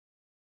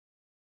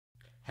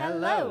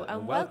Hello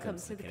and welcome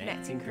to the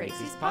Connecting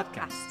Creatives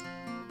podcast.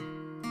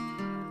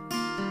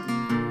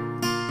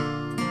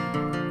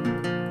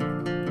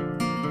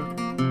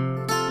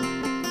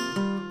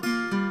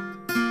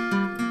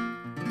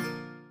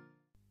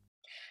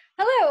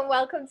 Hello and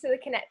welcome to the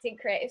Connecting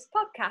Creatives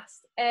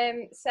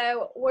podcast.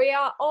 So we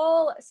are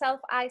all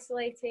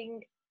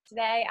self-isolating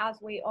today, as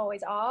we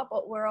always are,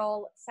 but we're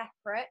all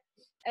separate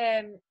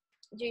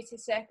due to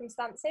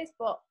circumstances.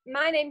 But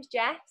my name's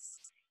Jess.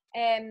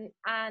 And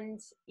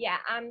yeah,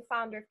 I'm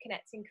founder of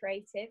Connecting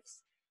Creatives.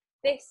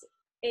 This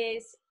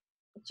is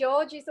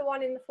George is the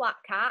one in the flat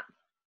cap.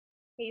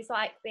 He's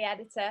like the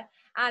editor,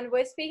 and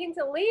we're speaking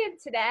to Liam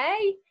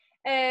today.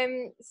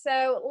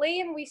 So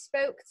Liam, we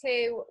spoke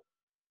to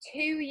 2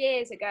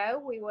 years ago.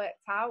 We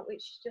worked out, which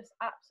is just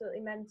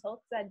absolutely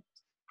mental because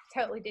I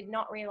totally did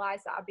not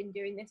realize that I've been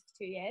doing this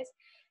for 2 years.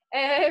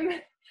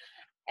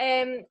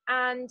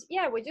 And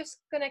yeah, we're just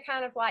gonna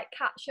kind of like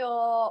catch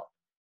up.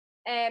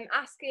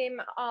 Ask him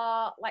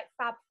our like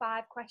Fab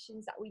 5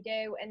 questions that we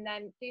do, and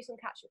then do some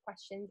catch-up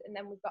questions, and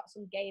then we've got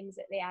some games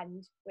at the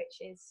end,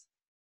 which is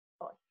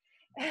fun.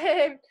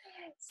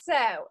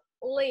 So,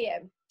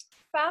 Liam,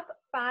 Fab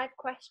 5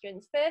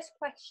 questions. First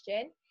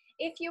question: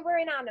 if you were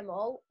an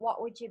animal, what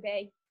would you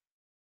be?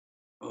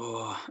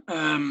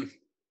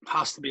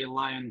 Has to be a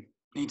lion.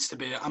 Needs to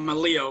be. I'm a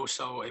Leo,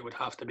 so it would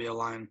have to be a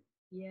lion.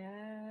 Yes.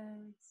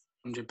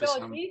 100%.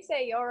 George, you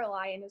say you're a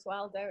lion as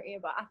well, don't you?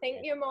 But I think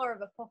you're more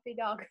of a puppy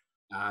dog.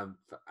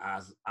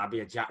 As I'd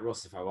be a Jack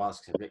Russell if I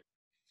was, because I'd rip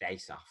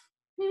face off.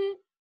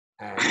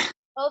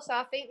 Also,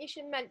 I think you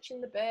should mention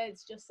the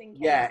birds just in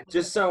case. Yeah,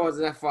 just so as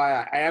an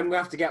FYI, I am going to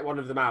have to get one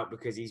of them out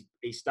because he's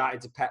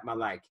starting to pet my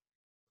leg.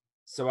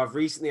 So I've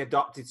recently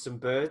adopted some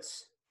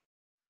birds.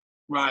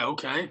 Right,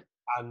 okay.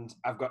 And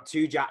I've got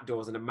 2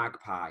 jackdaws and a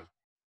magpie.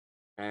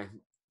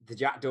 The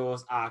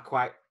jackdaws are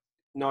quite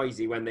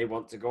noisy when they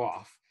want to go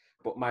off,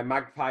 but my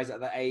magpie's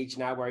at the age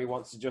now where he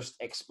wants to just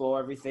explore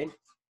everything.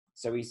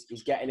 So he's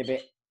getting a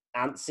bit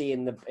antsy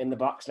in the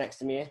box next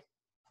to me here.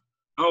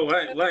 Oh,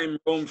 wait, let him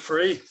roam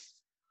free.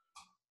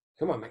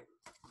 Come on, mate.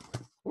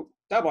 Ooh,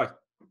 that boy.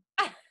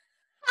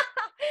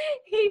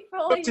 He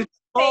fully face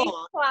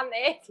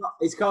planted.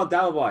 He's called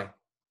Del Boy.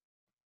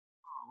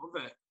 Oh,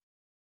 love it.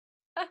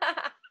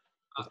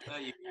 There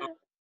you go.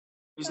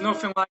 There's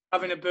nothing like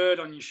having a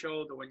bird on your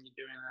shoulder when you're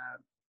doing that.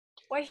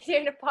 Why are you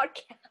doing a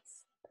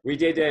podcast? We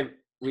did a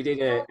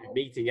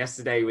meeting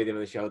yesterday with him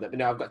on the show. But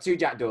no, I've got 2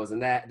 jackdaws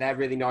and they're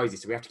really noisy,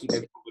 so we have to keep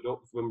them covered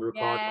up when we're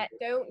recording. Yeah,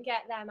 don't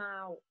get them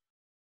out.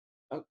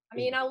 Oh, I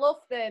mean, I love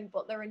them,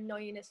 but they're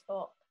annoying as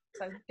fuck.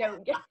 So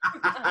don't get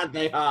them out.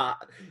 They are.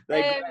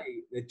 They're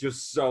great. They're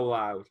just so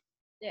loud.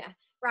 Yeah.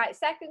 Right,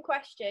 second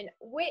question.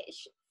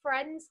 Which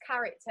Friends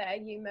character are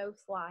you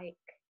most like?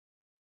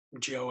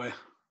 Joey.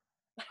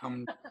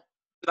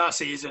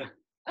 That's easy.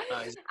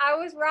 I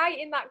was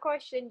writing that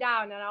question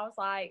down and I was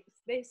like,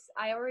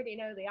 I already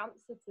know the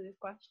answer to this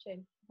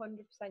question. 100%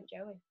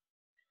 Joey.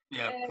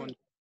 Yeah.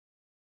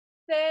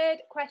 Third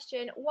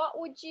question, what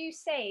would you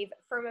save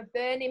from a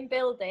burning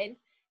building?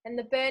 And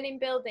the burning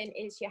building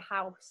is your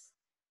house.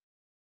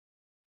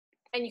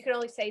 And you can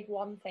only save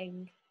one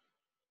thing.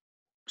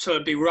 So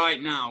it'd be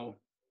right now,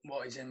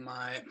 what is in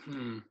my...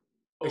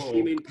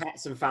 Assuming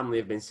pets and family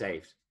have been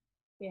saved.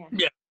 Yeah.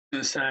 Yeah, I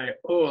was going to say,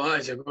 that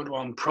is a good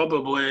one.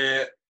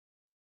 Probably...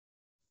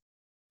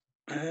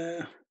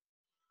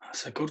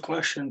 that's a good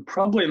question.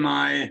 Probably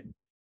my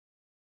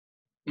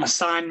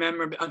signed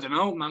memorabilia. I don't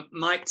know. My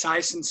Mike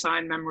Tyson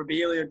signed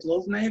memorabilia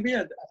glove, maybe. I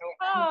don't know.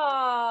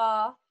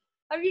 Oh,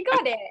 have you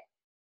got it?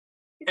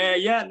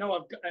 Yeah. No,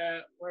 I've got.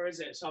 Where is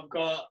it? So I've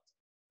got.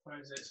 Where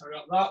is it? So I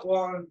got that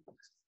one.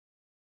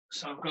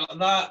 So I've got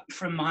that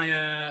from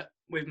my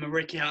with my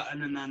Ricky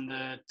Hatton, and then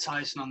the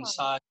Tyson on the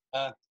side,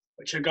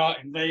 which I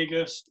got in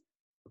Vegas.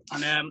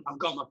 And I've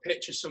got my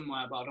picture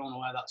somewhere, but I don't know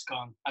where that's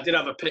gone. I did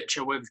have a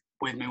picture with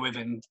me with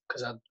him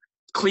because I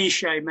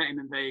cliche met him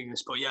in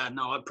Vegas. But yeah,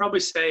 no, I'd probably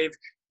save.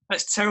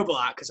 That's terrible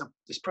because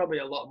there's probably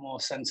a lot more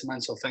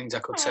sentimental things I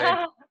could say.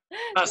 No,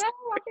 I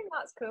think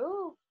that's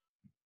cool.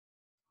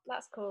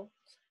 That's cool.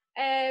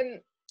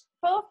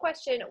 Fourth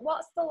question: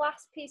 what's the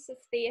last piece of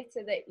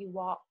theatre that you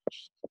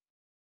watched?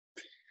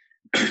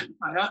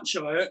 I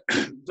actually,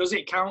 does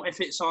it count if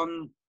it's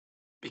on?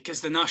 Because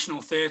the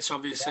National Theatre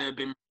obviously have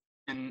been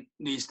in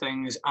these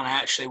things, and I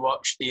actually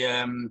watched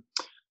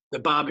the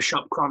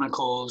Barbershop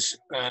Chronicles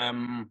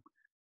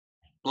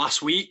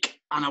last week,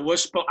 and I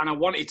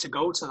wanted to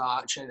go to that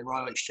actually, the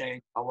Royal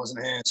Exchange. I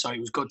wasn't here, so it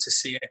was good to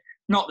see it.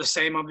 Not the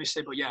same,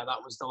 obviously, but yeah,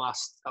 that was the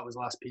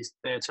last piece of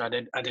theatre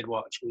I did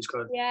watch. It was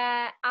good.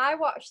 Yeah, I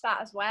watched that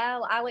as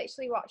well. I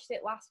literally watched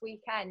it last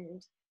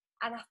weekend,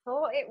 and I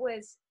thought it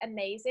was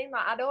amazing.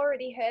 Like, I'd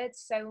already heard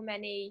so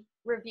many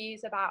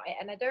reviews about it,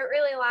 and I don't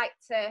really like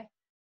to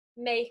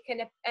make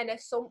an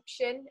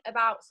assumption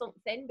about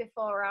something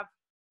before I've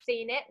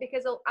seen it,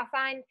 because I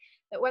find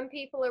that when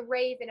people are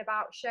raving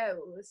about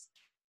shows,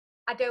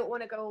 I don't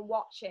want to go and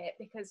watch it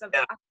because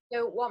I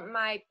don't want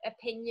my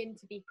opinion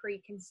to be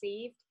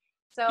preconceived.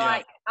 So Yeah.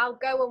 like I'll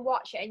go and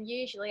watch it, and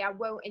usually I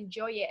won't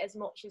enjoy it as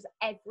much as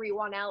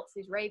everyone else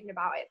is raving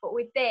about it. But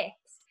with this,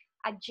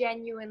 I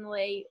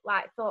genuinely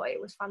like thought it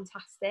was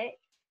fantastic.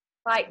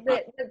 Like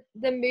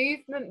the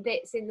movement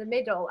bits in the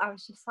middle, I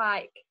was just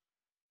like,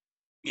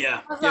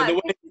 Yeah. I was Yeah. like, The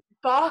way, this is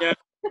boss. yeah.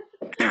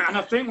 And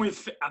I think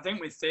with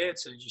theatre,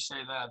 as you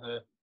say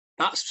there,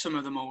 that's some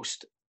of the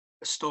most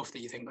stuff that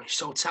you think, like,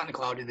 so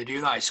technical. How did they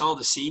do that? It's all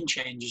the scene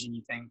changes, and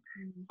you think,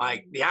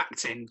 like, the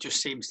acting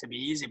just seems to be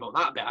easy, but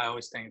that bit I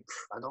always think,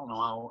 I don't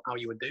know how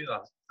you would do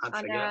that. I'd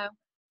I forget. know.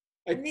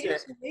 And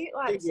It's it was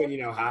like, easy when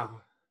you know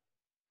how.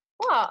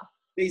 what?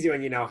 Easy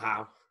when you know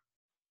how.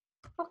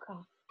 Fuck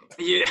off.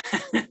 Yeah.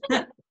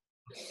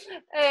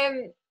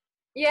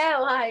 Yeah,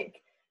 like,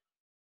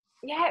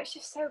 yeah, it was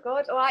just so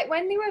good. Like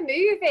when they were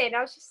moving,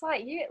 I was just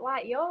like, they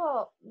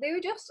were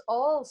just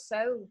all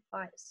so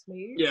like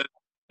smooth. Yeah.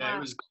 Yeah, like, it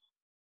was.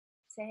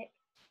 sick.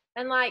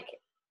 And like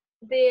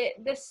the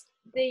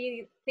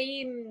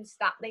themes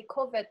that they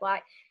covered,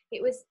 like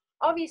it was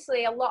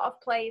obviously a lot of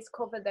plays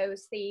cover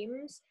those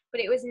themes,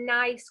 but it was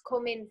nice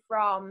coming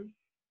from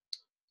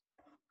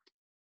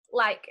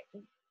like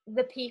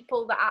the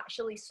people that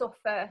actually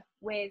suffer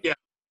with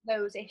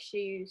those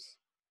issues,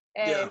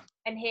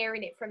 and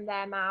hearing it from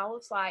their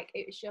mouths. Like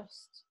it was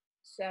just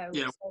so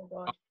good.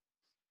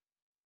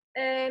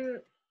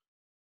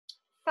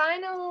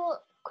 Final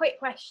quick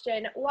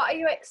question: what are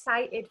you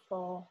excited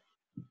for?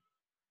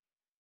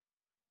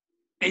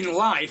 In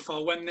life,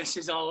 or when this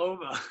is all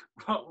over?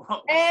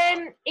 what?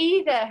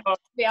 Either, to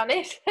be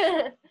honest.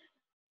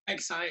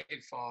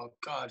 Excited for?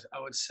 God, I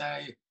would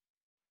say,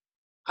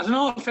 I don't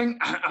know.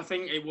 I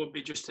think it would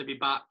be just to be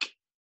back,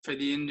 for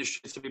the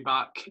industry to be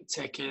back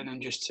ticking,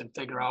 and just to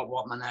figure out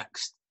what my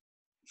next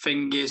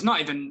thing is.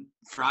 Not even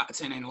for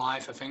acting in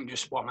life. I think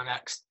just what my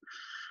next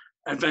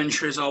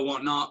adventure is or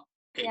whatnot.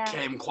 It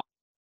came quite.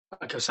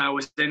 Like I said, I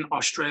was in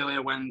Australia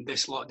when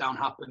this lockdown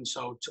happened,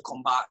 so to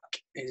come back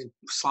is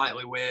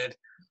slightly weird.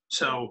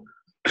 So,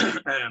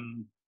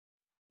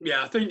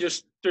 yeah, I think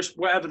just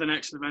whatever the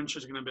next adventure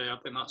is going to be, I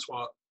think that's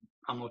what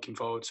I'm looking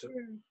forward to.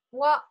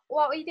 What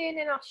were you doing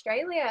in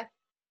Australia?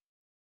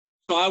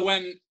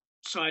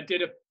 So I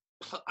did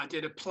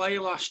a play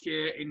last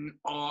year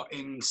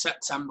in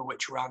September,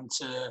 which ran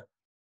to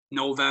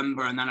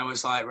November, and then I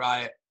was like,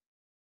 right,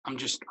 I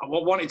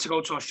wanted to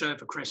go to Australia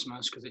for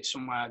Christmas because it's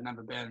somewhere I'd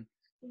never been.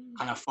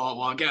 And I thought,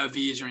 well, I'll get a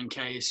visa in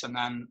case. And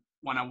then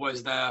when I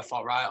was there, I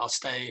thought, right, I'll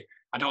stay.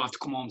 I don't have to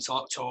come home till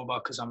October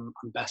because I'm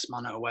best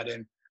man at a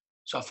wedding.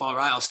 So I thought,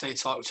 right, I'll stay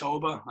till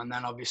October. And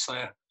then obviously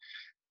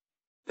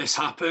this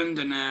happened,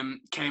 and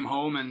came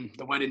home, and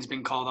the wedding's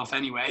been called off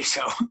anyway.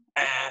 So,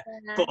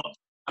 but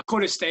I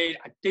could have stayed.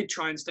 I did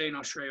try and stay in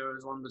Australia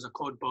as long as I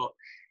could, but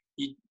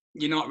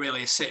you're not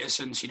really a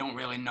citizen, so you don't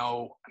really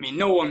know. I mean,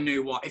 no one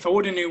knew if I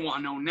would have knew what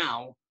I know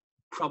now,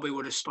 probably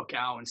would have stuck it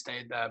out and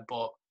stayed there.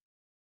 But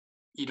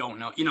you don't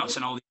know. You're not to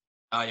know,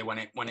 are you,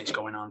 when it's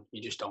going on?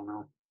 You just don't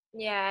know.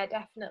 Yeah,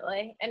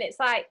 definitely. And it's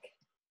like,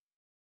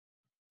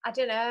 I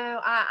don't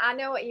know. I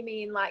know what you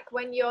mean. Like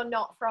when you're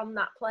not from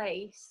that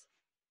place,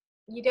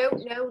 you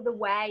don't know the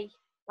way.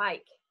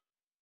 Like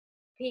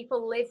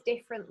people live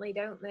differently,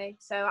 don't they?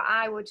 So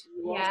I would,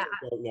 you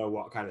don't know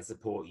what kind of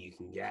support you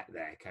can get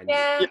there, can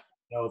you?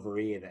 Over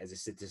here that as a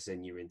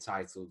citizen you're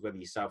entitled, whether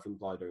you're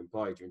self-employed or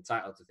employed, you're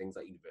entitled to things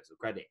like universal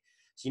credit.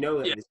 So you know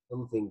that there's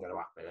something going to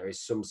happen. There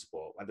is some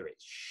support, whether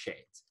it's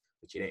shit,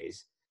 which it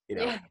is,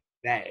 there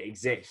it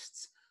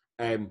exists.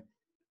 And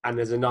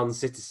as a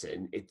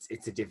non-citizen,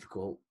 it's a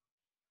difficult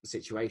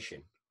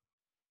situation.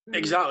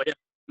 Exactly. Yeah.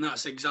 And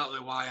that's exactly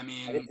why. I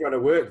mean, and if you're on a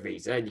work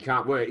visa and you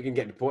can't work, you can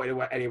get deported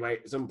anyway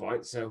at some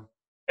point. So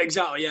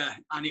exactly, yeah.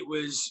 And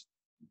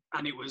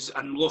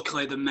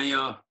luckily the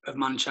mayor of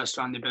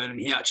Manchester, Andy Burnham,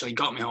 he actually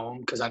got me home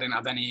because I didn't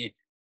have any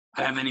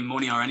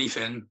money or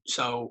anything.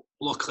 So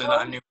luckily that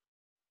I knew a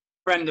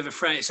friend of a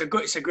friend. It's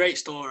a great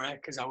story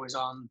because I was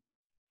on,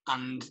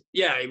 and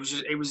yeah, it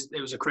was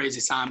a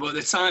crazy time. But at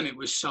the time it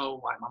was so,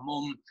 like, my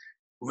mum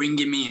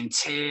ringing me in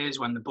tears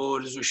when the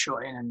borders were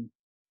shutting, and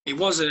it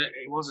was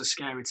a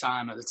scary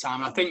time at the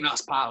time. And I think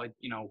that's partly,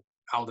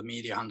 how the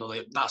media handled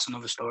it. That's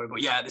another story.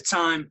 But yeah, at the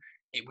time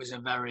it was a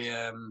very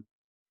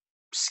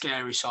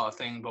scary sort of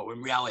thing. But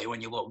in reality,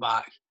 when you look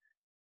back,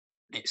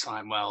 it's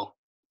like, well,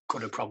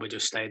 could have probably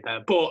just stayed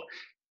there. But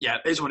yeah,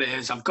 it is what it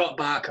is. I've got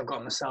back. I've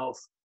got myself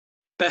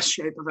best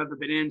shape I've ever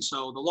been in.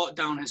 So the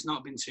lockdown has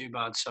not been too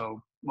bad.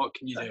 So what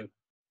can you do?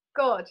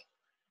 Good.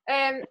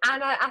 And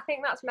I think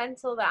that's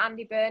mental that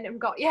Andy Burnham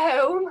got you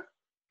home.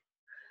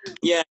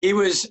 Yeah, he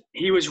was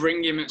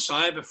ringing me. So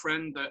I have a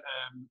friend that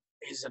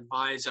is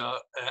advisor,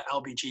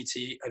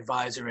 LBGT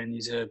advisor, and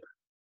he's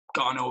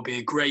got an OB,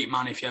 a great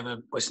man. If you ever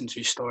listen to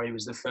his story, he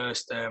was the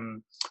first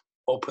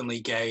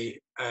openly gay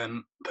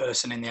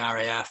person in the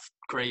RAF.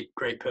 Great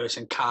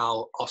person.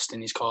 Carl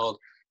Austin he's called,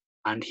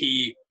 and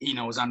he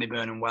knows Andy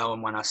Burnham well.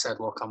 And when I said,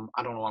 look,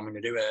 I don't know what I'm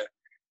going to do here,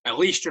 at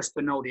least just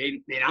to know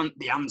the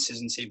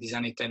answers and see if there's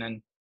anything.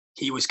 And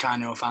he was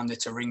kind enough, Andy,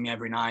 to ring me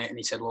every night, and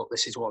he said, look,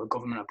 this is what the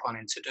government are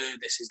planning to do.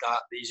 This is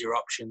that. These are your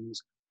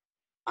options.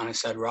 And I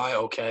said, right,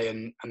 okay.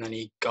 And then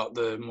he got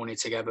the money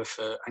together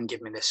and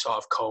give me this sort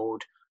of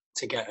code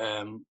to get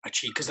a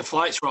cheap, because the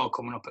flights were all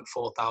coming up at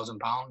 £4,000.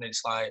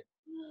 It's like,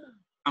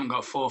 I haven't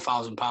got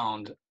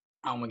 £4,000.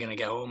 How am I going to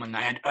get home? And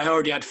I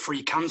already had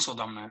 3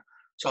 cancelled on there.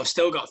 So I've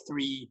still got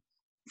 3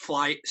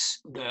 flights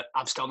that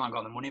I've still not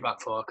got the money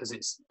back for,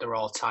 because they're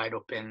all tied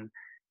up in,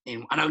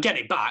 and I'll get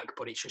it back,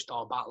 but it's just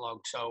all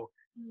backlogged. So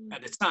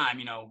at the time,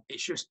 you know, it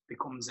just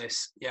becomes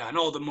this, and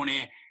all the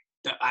money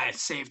that I had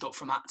saved up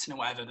from acting or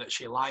whatever, that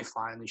she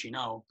lifeline, as you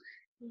know,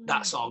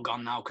 that's all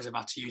gone now because I've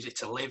had to use it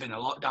to live in the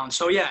lockdown.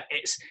 So yeah,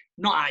 it's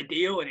not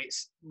ideal,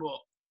 but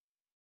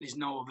there's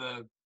no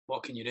other.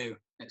 What can you do?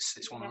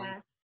 It's one of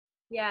them.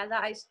 Yeah,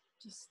 that is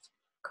just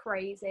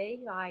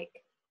crazy. Like,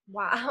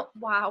 wow,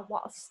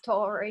 what a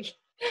story!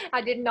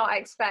 I did not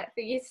expect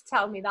for you to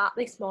tell me that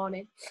this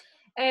morning.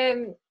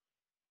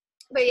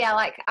 But yeah,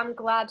 like, I'm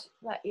glad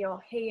that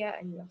you're here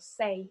and you're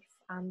safe,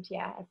 and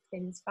yeah,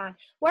 everything's fine.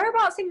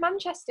 Whereabouts in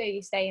Manchester are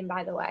you staying,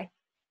 by the way?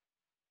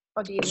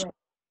 Or do you live?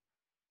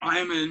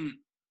 I'm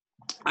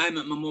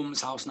at my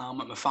mum's house now.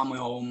 I'm at my family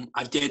home.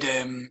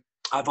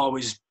 I've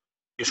always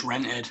just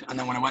rented, and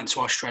then when I went to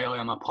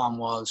Australia, my plan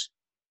was,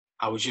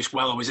 I was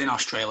in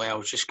Australia, I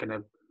was just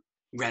gonna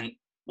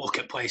look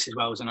at places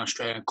while I was in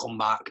Australia, and come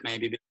back,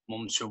 maybe a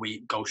month to a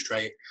week, go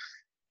straight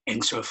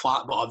into a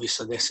flat. But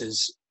obviously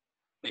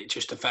it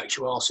just affects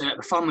you all. So at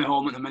the family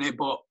home at the minute,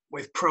 but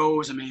with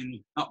pros, I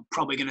mean, not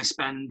probably going to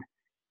spend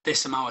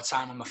this amount of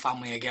time with my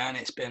family again.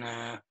 It's been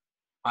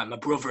like my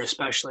brother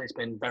especially, it's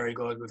been very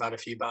good. We've had a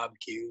few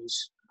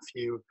barbecues, a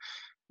few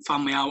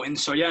family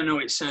outings. So yeah, no,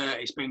 it's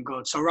been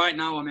good. So right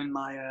now I'm in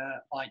my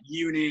like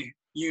uni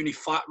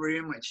flat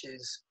room, which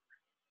is,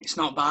 it's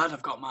not bad.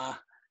 I've got my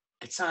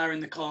guitar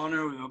in the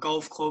corner with my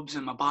golf clubs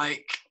and my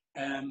bike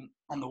on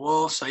the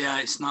wall. So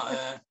yeah, it's not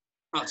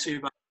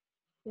too bad.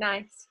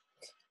 Nice.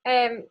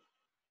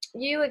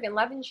 You live in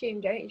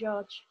Levenshulme, don't you,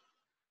 George?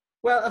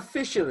 Well,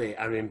 officially,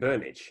 I'm in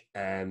Burnage,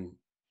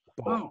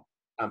 but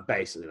I'm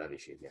basically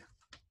Levenshulme,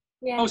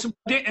 Yeah. Oh, so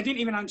I didn't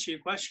even answer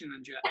your question,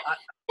 then, Joe.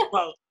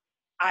 Well,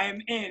 I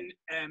am in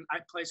a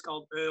place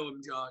called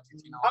Earlham, George.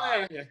 If you know.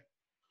 Oh,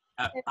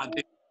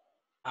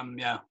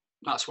 yeah,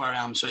 that's where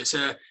I am. So it's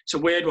a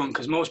weird one,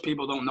 because most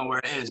people don't know where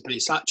it is, but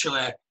it's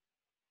actually,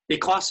 they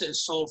class it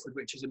as Salford,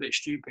 which is a bit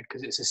stupid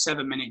because it's a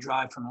 7-minute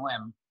drive from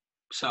Lymm.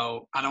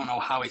 So I don't know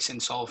how it's in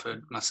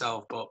Salford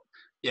myself, but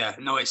yeah,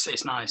 no, it's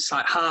nice. It's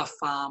like half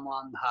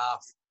farmland,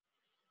 half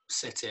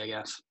city, I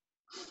guess.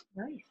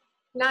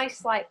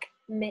 Nice, like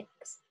mix.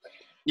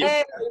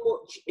 Yeah.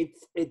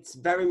 It's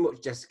very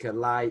much, Jessica,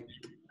 like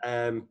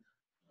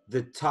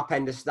the top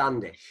end of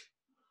Standish.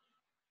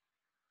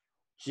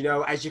 You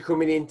know, as you're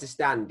coming into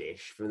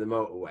Standish from the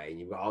motorway,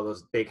 and you've got all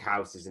those big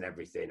houses and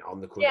everything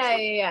on the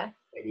country. Yeah.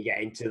 And you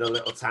get into the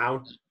little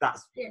town.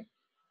 That's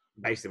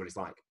basically what it's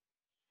like.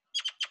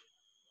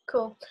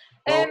 Cool.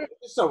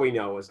 So we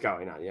know what's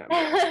going on, yeah.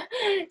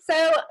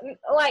 So,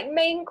 like,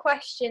 main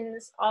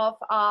questions of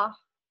our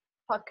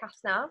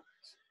podcast now.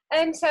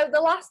 So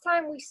the last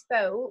time we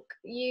spoke,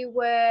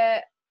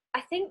 I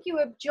think you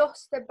were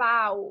just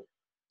about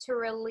to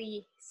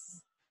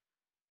release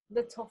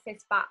The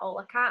Toughest Battle.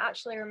 I can't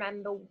actually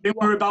remember. We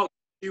were about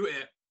to shoot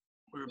it.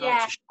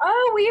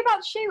 Oh, were you about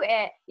to shoot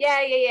it?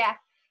 Yeah.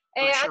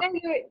 Sure. I know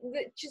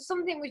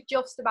something was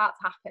just about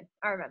to happen.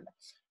 I remember.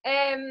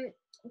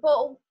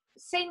 But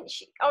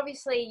since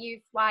obviously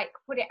you've like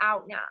put it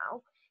out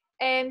now,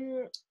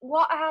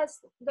 what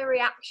has the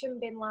reaction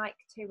been like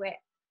to it?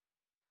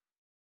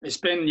 It's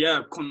been,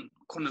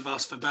 couldn't have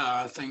asked for better.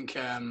 I think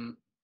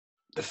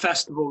the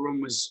festival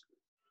run was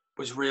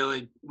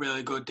really,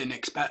 really good. Didn't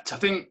expect. I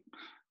think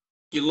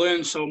you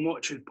learn so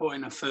much with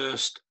putting a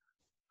first,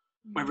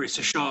 whether it's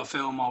a short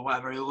film or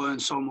whatever. You learn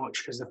so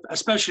much because,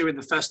 especially with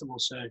the festival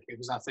circuit,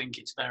 because I think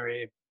it's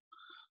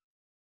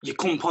you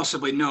couldn't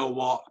possibly know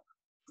what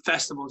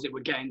festivals it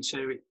would get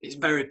into. It's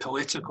very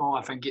political.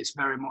 I think it's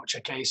very much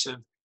a case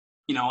of,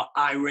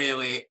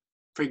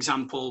 for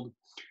example,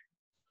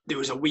 there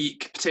was a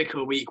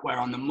particular week where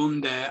on the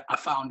Monday I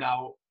found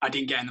out I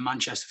didn't get in the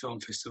Manchester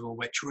Film Festival,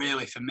 which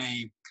really for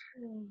me,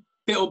 a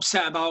bit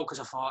upset about, because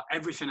I thought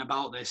everything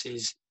about this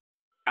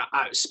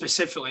I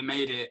specifically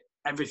made it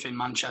everything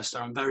Manchester.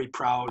 I'm very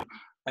proud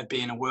of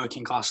being a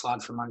working class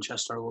lad from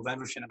Manchester. I love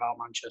everything about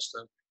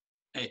Manchester.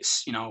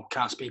 It's,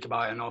 can't speak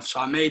about it enough. So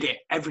I made it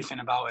everything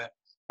about it,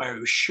 where it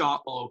was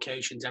shot, the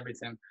locations,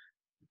 everything,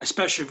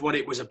 especially with what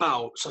it was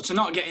about. So to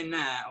not get in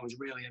there, I was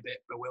really a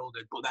bit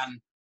bewildered. But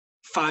then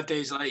 5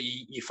 days later,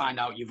 you find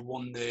out you've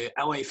won the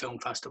LA Film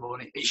Festival,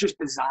 and it's just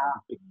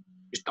bizarre.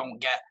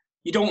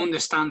 You don't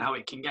understand how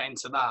it can get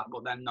into that,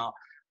 but then not.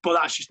 But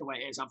that's just the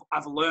way it is.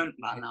 I've learned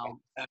that now.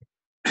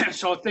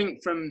 So I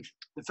think from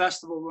the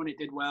festival run, it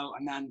did well,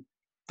 and then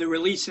the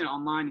releasing it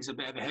online is a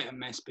bit of a hit and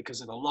miss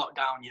because of the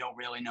lockdown. You don't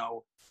really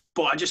know.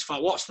 But I just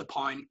thought, what's the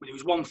point? There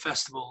was one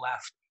festival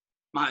left.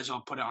 Might as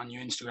well put it on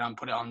your Instagram,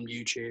 put it on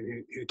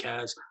YouTube. Who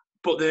cares?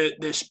 But the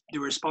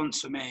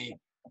response for me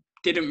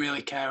didn't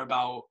really care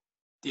about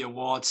the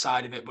award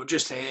side of it, but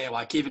just to hear,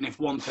 like, even if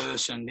one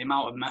person, the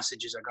amount of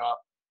messages I got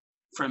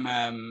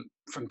from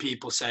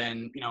people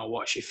saying, you know,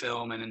 watch your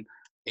film, and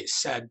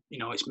it's said, you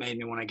know, it's made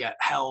me want to get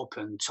help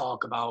and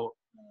talk about,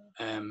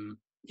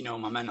 you know,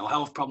 my mental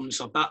health problems.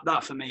 So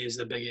that for me is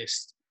the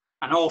biggest.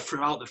 And all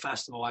throughout the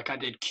festival, like I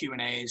did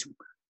Q&As.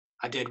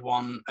 I did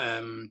one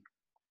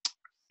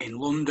in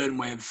London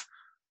with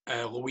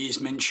Louise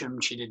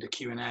Mincham. She did the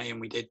Q&A,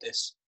 and we did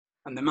this.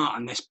 And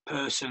this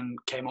person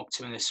came up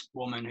to me, this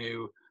woman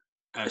who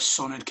her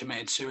son had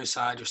committed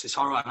suicide, just this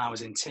horror, and I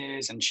was in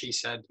tears. And she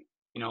said,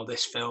 you know,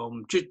 this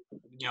film, just,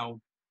 you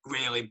know,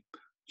 really,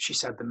 she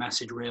said the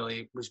message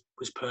really was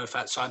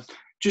perfect. So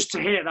just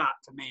to hear that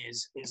for me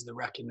is the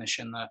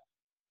recognition that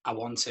I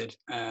wanted.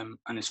 And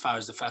as far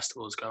as the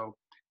festivals go,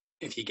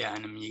 if you're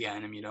getting them, you're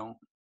getting them. You don't.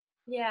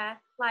 Yeah,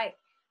 like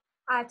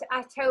I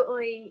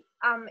totally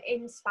am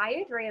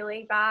inspired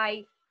really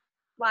by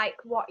like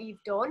what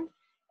you've done,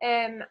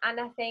 and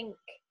I think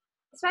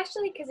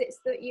especially because it's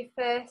your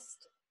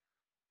first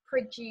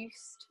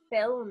produced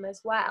film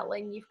as well,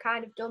 and you've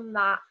kind of done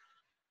that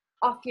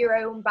off your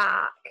own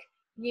back.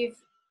 You've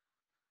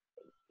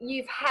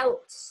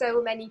helped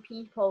so many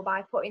people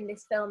by putting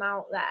this film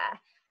out there,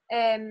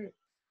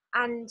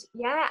 and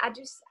yeah,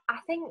 I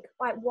think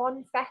like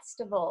one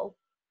festival,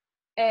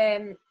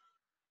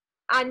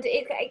 and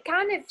it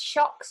kind of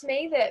shocks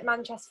me that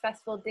Manchester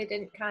Festival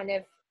didn't kind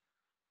of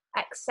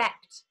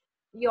accept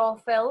your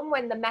film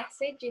when the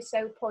message is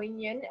so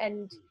poignant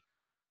and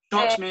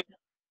shocks me.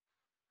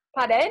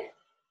 Pardon?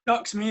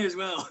 Shocks me as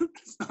well.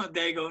 It's not a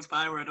day goes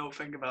by where I don't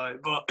think about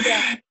it, but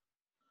yeah.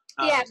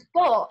 Yeah,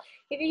 but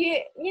if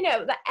you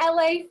know, the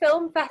LA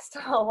Film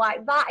Festival,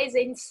 like that is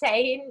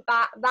insane.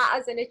 That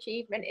as an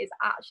achievement is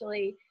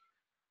actually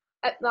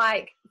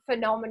like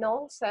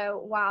phenomenal.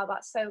 So wow,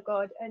 that's so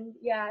good. And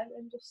yeah,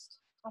 and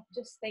I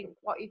just think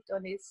what you've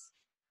done is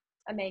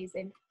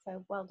amazing.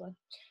 So well done.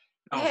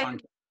 oh,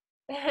 thank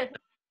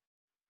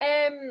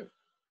you.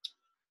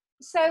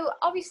 So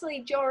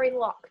obviously during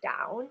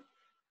lockdown,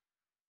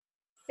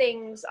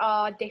 things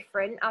are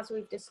different as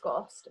we've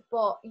discussed,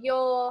 but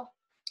your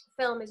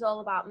film is all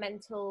about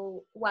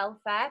mental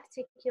welfare,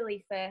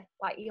 particularly for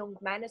like young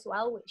men as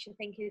well, which I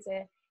think is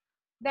a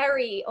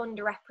very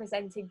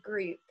underrepresented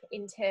group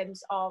in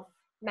terms of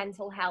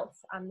mental health,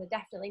 and there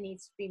definitely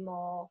needs to be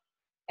more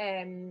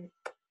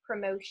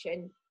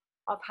promotion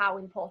of how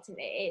important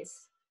it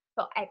is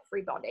for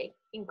everybody,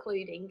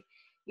 including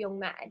young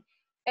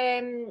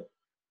men.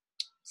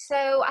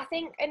 So I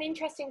think an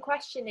interesting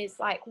question is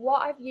like,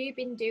 what have you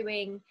been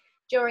doing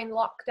during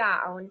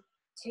lockdown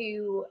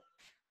to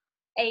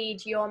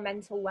aid your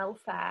mental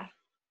welfare, I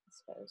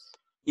suppose?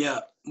 Yeah,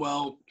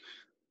 well,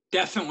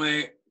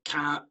 definitely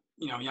can't,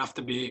 you know, you have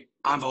to be,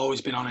 I've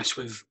always been honest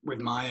with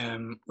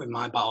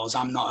my battles.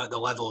 I'm not at the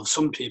level of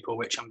some people,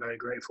 which I'm very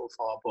grateful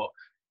for, but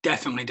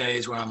definitely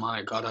days where I'm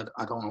like, God,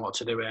 I don't know what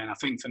to do here. And I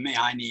think for me,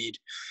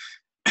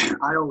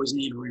 I always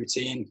need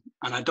routine,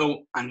 and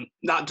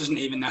that doesn't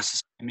even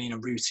necessarily mean a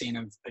routine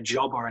of a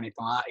job or anything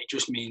like that. It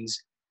just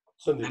means,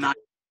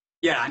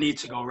 I need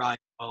to go, right,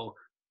 well,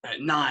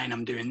 at 9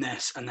 I'm doing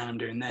this, and then I'm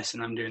doing this,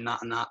 and I'm doing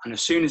that and that. And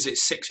as soon as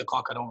it's 6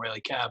 o'clock, I don't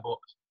really care. But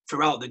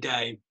throughout the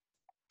day,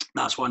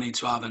 that's what I need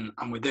to have.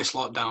 And with this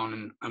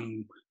lockdown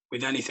and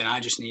with anything, I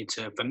just need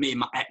to, for me,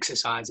 my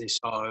exercise is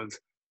sort of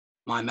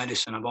my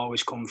medicine. I've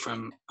always come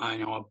from, I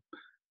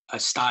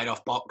started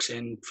off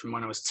boxing from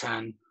when I was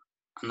 10,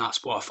 and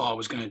that's what I thought I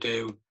was going to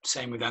do.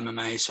 Same with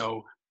MMA.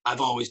 So I've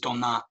always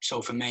done that.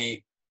 So for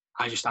me,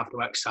 I just have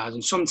to exercise.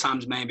 And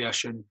sometimes maybe I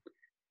should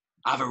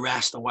have a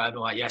rest or whatever.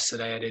 Like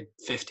yesterday, I did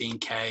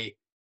 15K,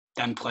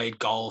 then played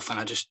golf, and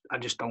I just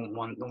don't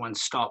want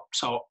to stop.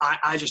 So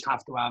I just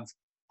have to have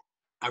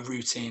a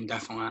routine,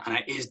 definitely. And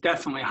it is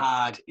definitely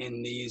hard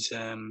in these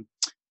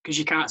because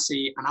you can't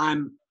see.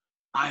 And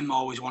I'm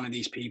always one of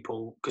these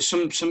people, because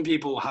some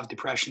people have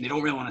depression. They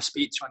don't really want to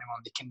speak to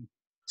anyone. They can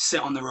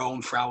sit on their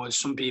own for hours.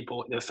 Some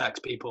people, it affects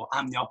people.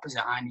 I'm the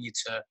opposite. I need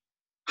to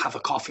have a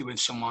coffee with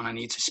someone. I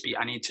need to speak.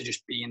 I need to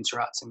just be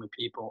interacting with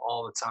people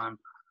all the time.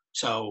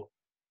 So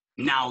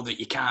now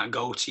that you can't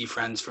go to your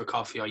friends for a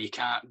coffee, or you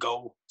can't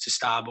go to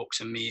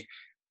Starbucks and meet,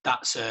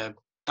 that's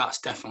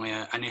definitely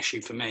an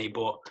issue for me.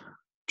 But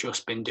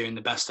just been doing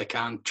the best I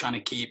can, trying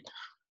to keep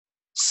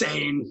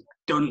sane.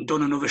 Done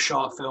another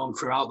short film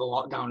throughout the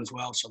lockdown as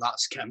well, so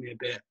that's kept me a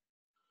bit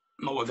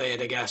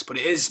motivated, I guess. But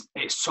it's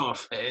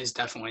tough. It is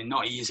definitely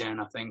not easy,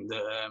 and I think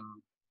that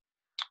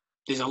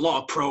there's a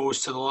lot of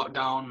pros to the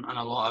lockdown and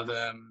a lot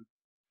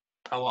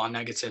of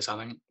negatives, I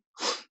think.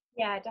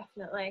 Yeah,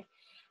 definitely.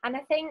 And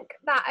I think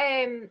that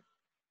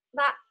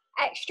that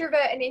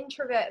extrovert and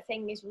introvert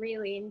thing is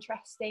really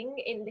interesting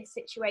in this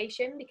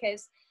situation,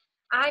 because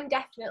I'm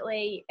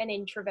definitely an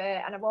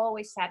introvert, and I've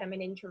always said I'm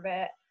an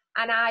introvert,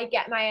 and I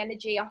get my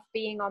energy off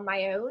being on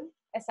my own,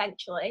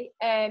 essentially.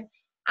 And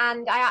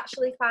I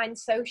actually find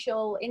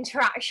social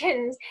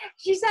interactions,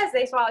 she says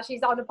this while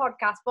she's on a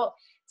podcast, but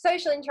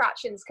social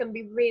interactions can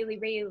be really,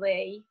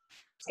 really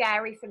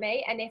scary for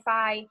me. And if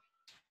I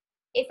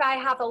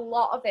have a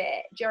lot of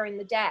it during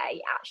the day,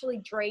 it actually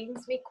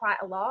drains me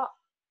quite a lot.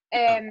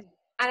 And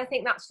I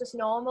think that's just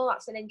normal.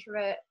 That's an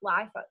introvert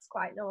life. That's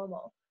quite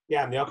normal.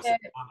 Yeah, I'm the opposite.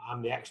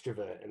 I'm the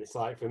extrovert, and it's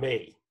like for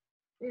me,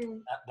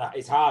 Mm. that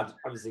it's hard,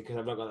 obviously, because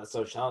I've not got that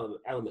social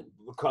element.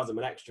 Because I'm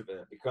an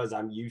extrovert, because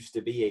I'm used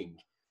to being,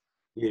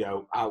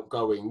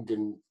 outgoing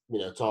and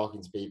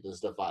talking to people and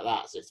stuff like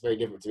that. So it's very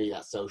different to me,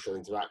 that social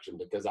interaction,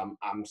 because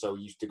I'm so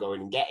used to going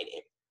and getting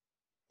it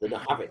that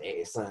not having it.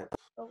 It's like,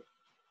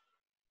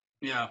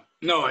 Yeah,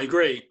 no, I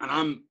agree, and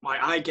I'm like,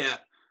 I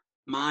get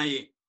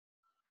my,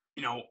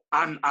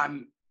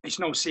 I'm. It's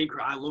no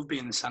secret. I love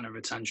being the center of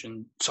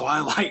attention. So I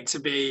like to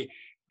be.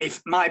 If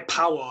my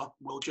power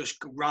will just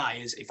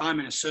rise, if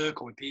I'm in a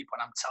circle with people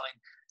and I'm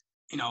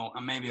telling,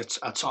 and maybe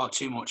I talk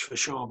too much for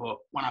sure, but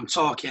when I'm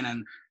talking,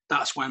 and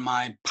that's when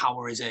my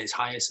power is at its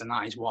highest, and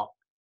that is what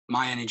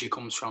my energy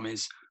comes from.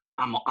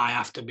 I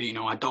have to be.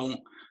 I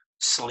don't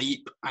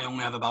sleep. I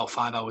only have about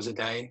 5 hours a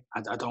day.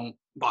 I don't.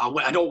 But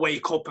I don't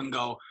wake up and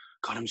go,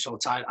 God, I'm so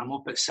tired. I'm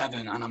up at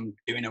 7 and I'm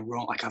doing a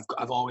run. Like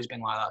I've always been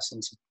like that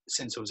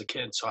since I was a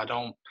kid. So I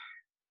don't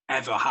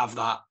ever have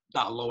that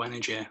low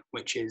energy,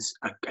 which is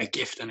a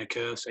gift and a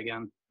curse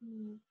again.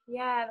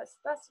 Yeah,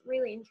 that's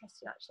really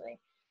interesting actually.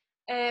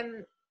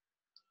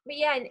 But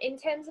yeah, in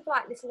terms of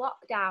like this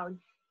lockdown,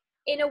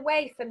 in a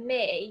way for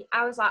me,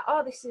 I was like,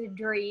 oh, this is a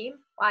dream.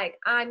 Like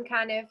I'm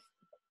kind of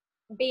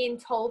being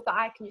told that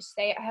I can just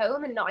stay at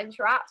home and not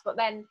interact, but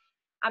then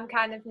I'm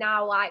kind of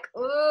now like,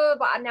 oh,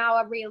 but now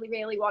I really,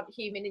 really want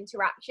human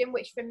interaction,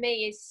 which for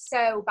me is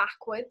so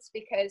backwards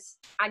because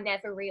I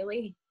never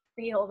really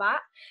feel that.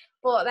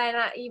 But then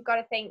you've got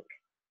to think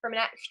from an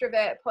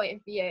extrovert point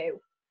of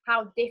view,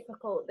 how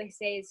difficult this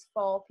is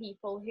for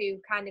people who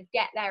kind of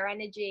get their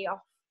energy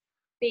off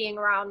being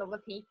around other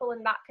people,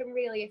 and that can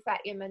really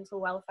affect your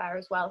mental welfare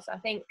as well. So I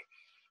think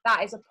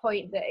that is a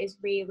point that is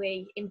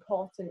really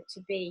important to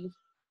be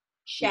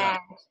shared.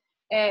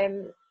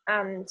 And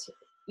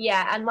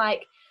yeah, and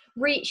like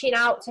reaching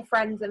out to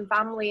friends and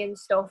family and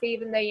stuff,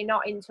 even though you're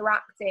not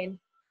interacting,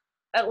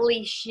 at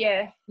least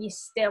you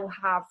still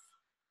have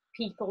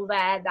people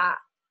there that,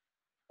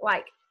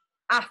 like,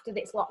 after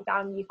this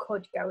lockdown you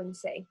could go and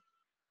see.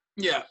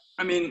 Yeah,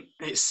 I mean,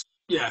 it's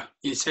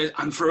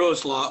and for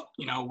us lot,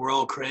 we're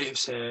all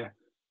creatives here.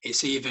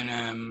 It's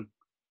even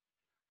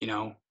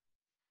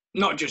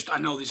not just, I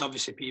know there's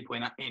obviously people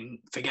in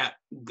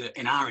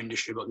our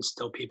industry, but there's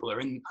still people that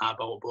are in our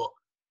boat. But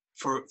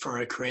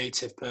for a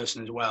creative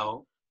person as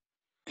well,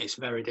 it's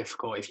very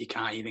difficult if you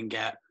can't even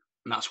get.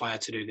 And that's why I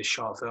had to do this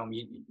short film.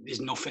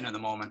 There's nothing at the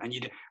moment,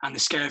 and the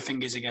scary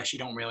thing is, I guess you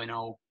don't really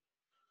know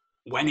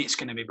when it's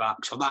going to be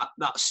back. So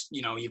that's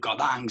you've got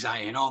that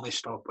anxiety and all this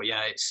stuff. But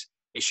yeah, it's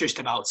just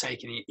about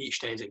taking it each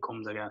day as it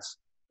comes, I guess.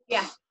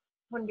 Yeah,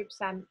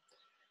 100%.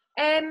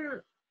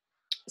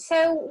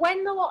 So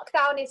when the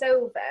lockdown is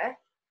over,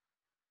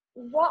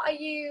 what are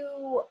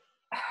you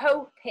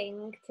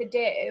hoping to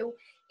do,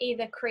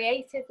 either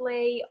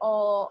creatively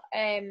or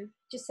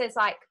just as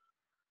like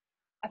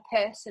a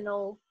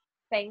personal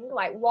thing?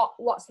 Like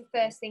what's the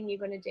first thing you're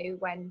going to do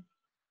when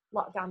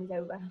lockdown's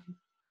over?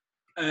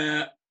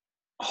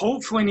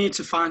 Hopefully need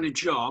to find a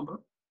job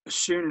as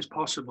soon as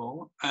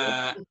possible.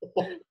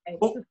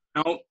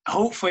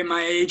 Hopefully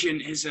my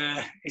agent is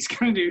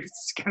going to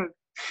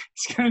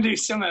do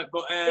something,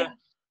 but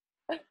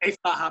if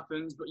that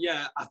happens. But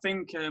yeah, I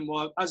think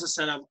well, as I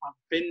said, I've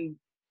been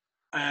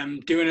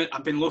doing it.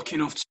 I've been lucky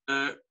enough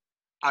to.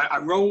 I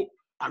wrote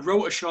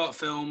a short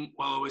film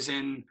while I was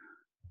in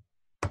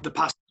the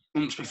past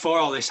months before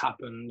all this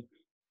happened.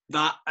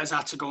 That has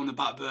had to go on the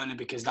back burner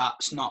because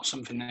that's not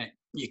something that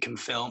you can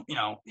film.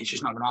 It's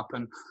just not going to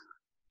happen.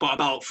 But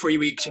about 3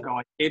 weeks ago,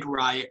 I did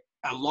write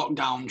a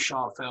lockdown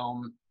short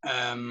film,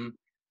 and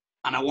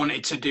I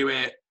wanted to do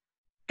it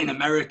in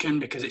American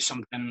because it's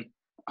something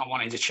I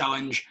wanted to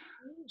challenge.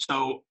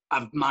 So I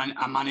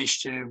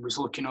was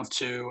lucky enough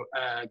to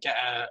get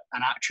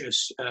an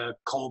actress,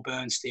 Cole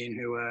Bernstein,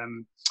 who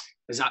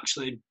has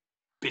actually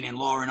been in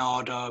Law and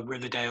Order,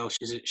 Riverdale.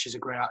 She's a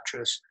great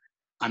actress,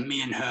 and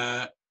me and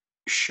her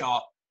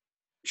shot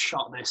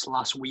this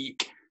last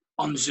week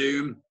on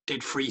Zoom.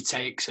 Did 3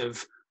 takes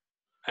of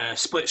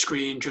split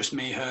screen, just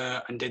me,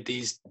 her, and did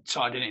it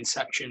in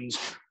sections.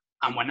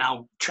 And we're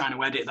now trying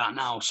to edit that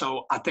now.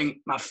 So I think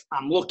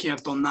I'm lucky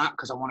I've done that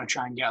because I want to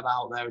try and get that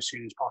out there as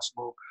soon as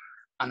possible.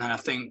 And then I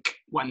think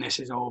when this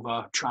is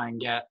over, try and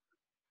get.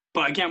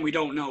 But again, we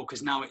don't know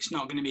because now it's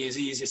not going to be as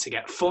easy to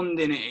get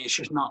funding. It's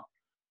just not.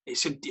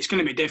 It's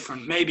going to be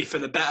different. Maybe for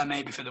the better,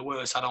 maybe for the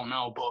worse. I don't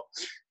know. But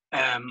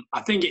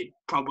I think it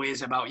probably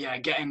is about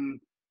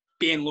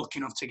being lucky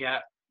enough to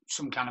get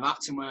some kind of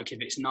acting work.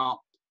 If it's not,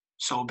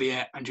 so be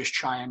it, and just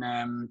try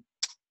and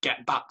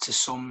get back to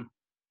some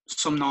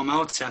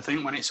normality. I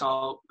think when it's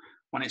all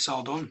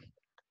done.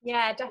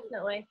 Yeah,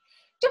 definitely.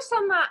 Just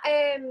on that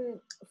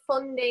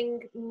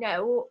funding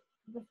note,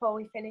 before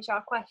we finish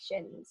our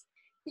questions,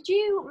 did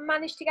you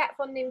manage to get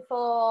funding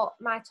for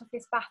My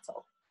Toughest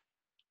Battle?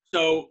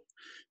 So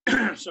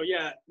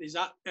yeah, there's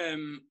that.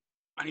 And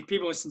if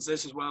people listen to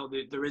this as well,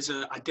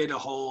 I did a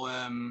whole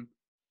on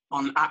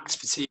Acts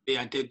for TV.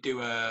 I did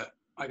do a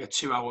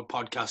 2-hour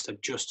podcast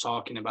of just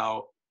talking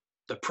about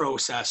the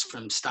process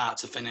from start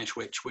to finish,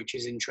 which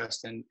is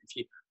interesting.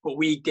 But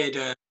we did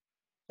a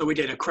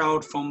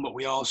crowd fund, but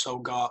we also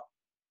got,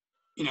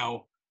 you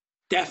know,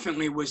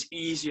 definitely was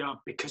easier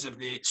because of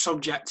the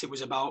subject it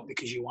was about,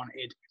 because you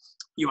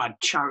had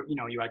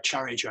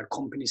charities, you had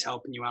companies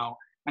helping you out,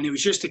 and it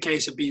was just a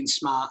case of being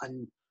smart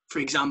and, for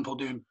example,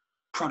 doing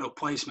product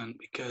placement,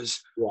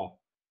 because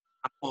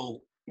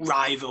Apple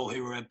Rival,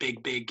 who were a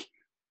big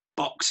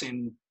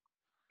boxing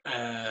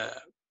brand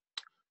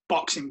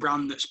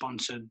that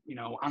sponsored, you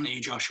know, Anthony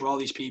Joshua, all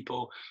these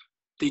people,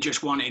 they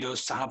just wanted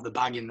us to have the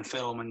bag in the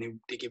film, and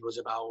they give us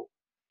about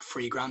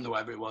 $3,000 or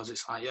whatever it was.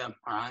 It's like, yeah,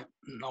 all right,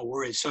 no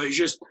worries. So it's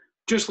just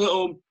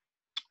little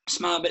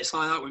smart bits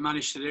like that we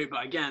managed to do.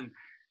 But again,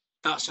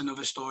 that's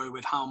another story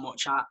with how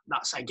much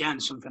that's again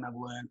something I've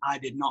learned. I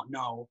did not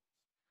know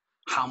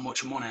how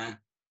much money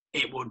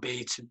it would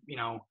be to, you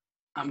know,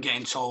 I'm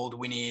getting told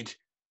we need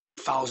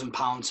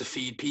 £1,000 to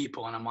feed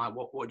people, and I'm like,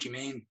 what do you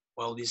mean?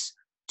 Well, there's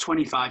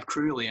 25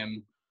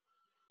 crewlium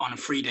on a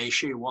 3-day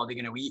shoot. What are they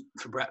going to eat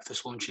for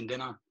breakfast, lunch, and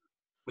dinner?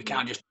 We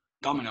can't just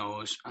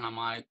Domino's. And I'm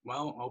like,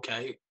 well,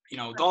 okay, you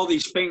know, all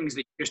these things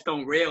that you just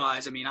don't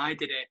realize. I mean, I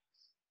did it,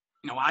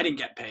 you know, I didn't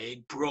get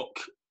paid. Brooke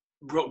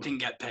didn't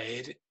get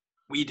paid.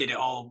 We did it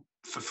all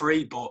for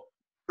free, but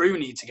Brew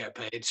needs to get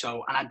paid.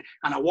 So, and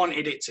I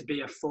wanted it to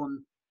be a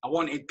fun. I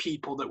wanted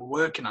people that were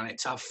working on it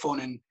to have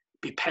fun and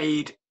be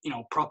paid, you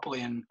know,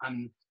 properly and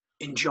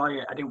enjoy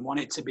it. I didn't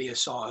want it to be a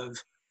sort of,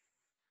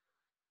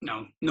 you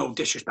know, no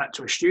disrespect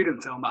to a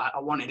student film, but I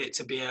wanted it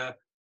to be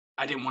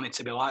I didn't want it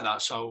to be like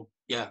that. So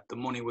yeah, the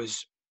money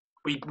was,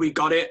 we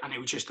got it, and it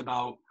was just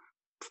about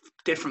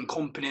different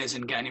companies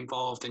and getting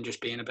involved and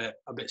just being a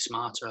bit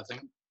smarter, I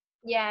think.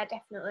 Yeah,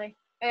 definitely.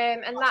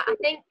 And that, I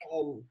think.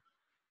 Oh,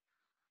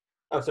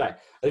 sorry.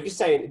 I was just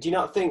saying, do you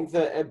not think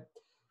that?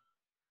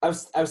 I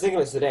was thinking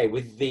this today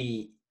with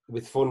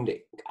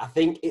funding. I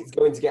think it's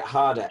going to get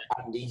harder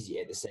and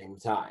easier at the same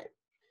time,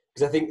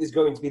 because I think there's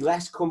going to be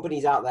less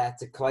companies out there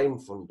to claim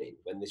funding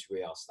when this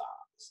reel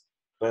starts,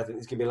 but I think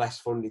there's going to be less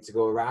funding to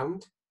go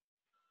around.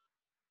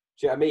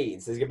 Do you know what I mean?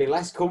 So there's going to be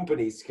less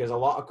companies, because a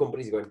lot of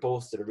companies are going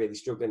bust and are really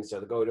struggling, so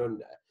they're going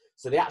under.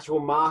 So the actual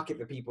market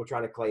for people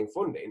trying to claim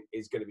funding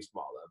is going to be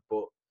smaller,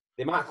 but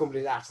the amount of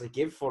companies that actually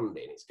give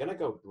funding, it's going to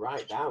go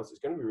right down. So it's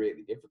going to be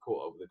really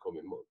difficult over the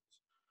coming months.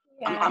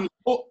 Yeah.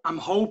 I'm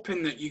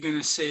hoping that you're going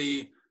to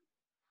see,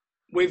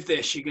 with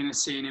this, you're going to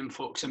see an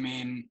influx. I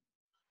mean,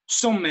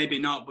 some maybe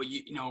not, but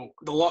you know,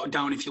 the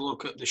lockdown, if you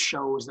look at the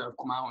shows that have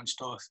come out and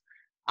stuff,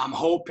 I'm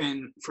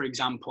hoping, for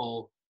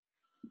example,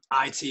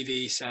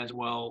 ITV says,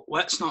 well,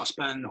 let's not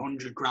spend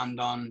 100 grand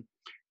on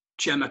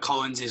Gemma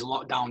Collins'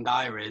 Lockdown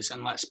Diaries,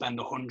 and let's spend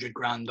 100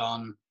 grand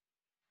on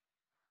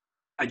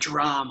a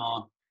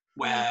drama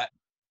where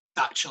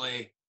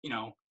actually, you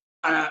know,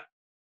 I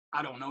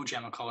don't know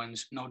Gemma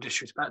Collins, no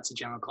disrespect to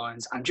Gemma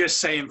Collins. I'm just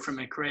saying from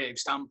a creative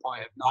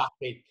standpoint of not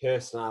big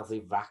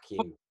personality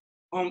vacuum.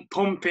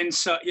 Pumping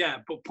so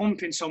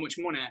much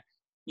money.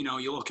 You know,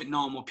 you look at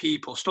normal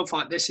people, stuff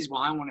like this is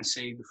what I want to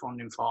see the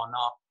funding for,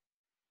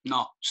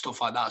 not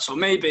stuff like that. So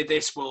maybe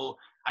this will.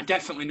 I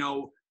definitely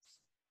know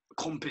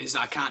companies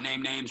that I can't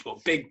name names,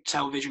 but big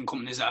television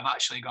companies that have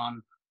actually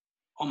gone,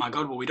 oh my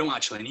God, well, we don't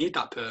actually need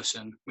that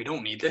person. We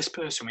don't need this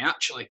person. We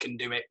actually can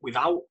do it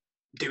without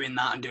doing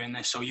that and doing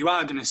this. So you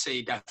are going to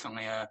see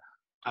definitely a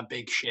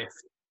big shift.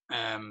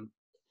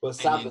 Well,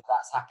 sadly,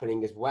 that's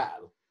happening as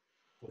well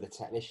for the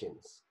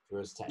technicians, for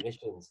us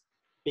technicians.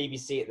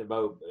 BBC at the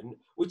moment,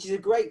 which is a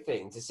great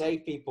thing to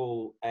save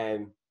people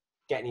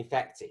getting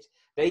infected.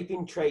 They've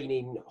been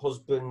training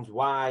husbands,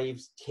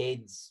 wives,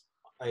 kids,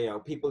 you know,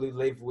 people who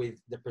live with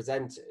the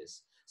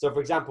presenters. So,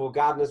 for example,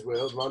 Gardener's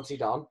World, Monty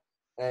Don,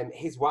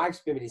 his wife's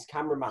been with his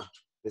cameraman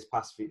this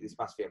past few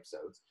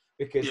episodes,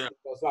 because we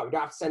don't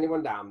have to send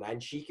anyone down there,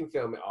 and she can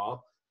film it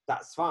all.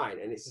 That's fine.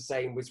 And it's the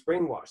same with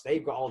Springwatch.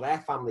 They've got all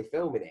their family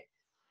filming it.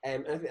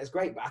 And I think that's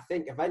great. But I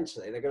think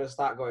eventually they're going to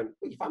start going,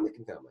 well, your family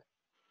can film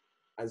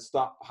it, and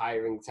stop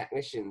hiring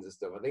technicians and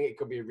stuff. I think it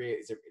could be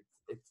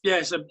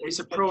it's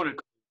a pro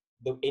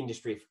the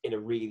industry in a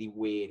really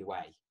weird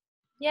way.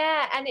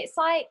 Yeah, and it's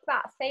like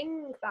that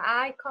thing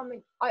that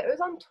it was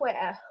on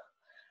Twitter,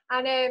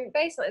 and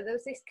basically there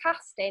was this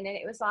casting, and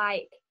it was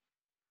like,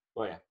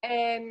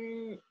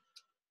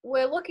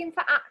 we're looking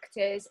for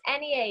actors,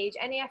 any age,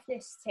 any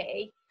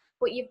ethnicity,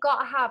 but you've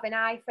got to have an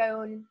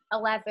iPhone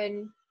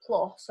 11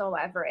 Plus or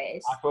whatever it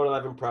is. iPhone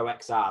 11 Pro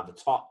XR, the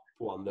top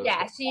one.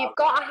 Yeah, so you've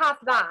got to have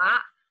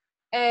that.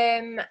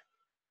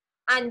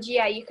 And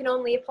yeah, you can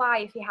only apply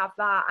if you have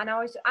that. And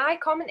I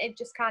commented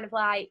just kind of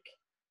like,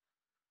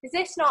 is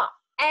this not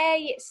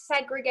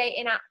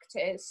segregating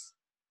actors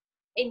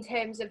in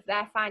terms of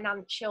their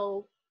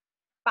financial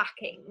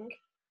backing?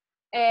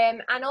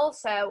 And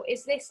also,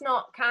 is this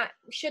not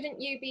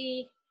shouldn't you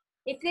be,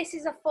 if this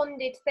is a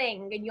funded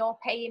thing and you're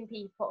paying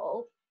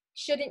people,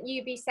 shouldn't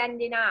you be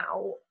sending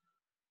out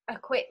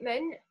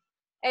equipment?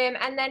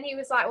 And then he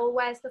was like, well,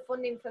 where's the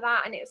funding for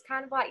that? And it was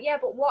kind of like, yeah,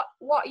 but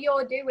what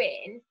you're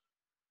doing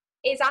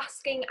is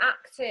asking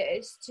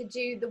actors to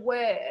do the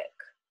work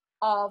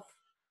of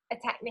a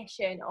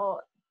technician,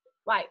 or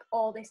like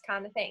all this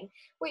kind of thing,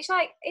 which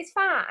like is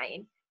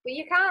fine, But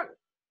you can't,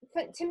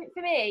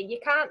 for me, you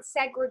can't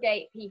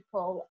segregate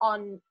people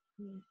on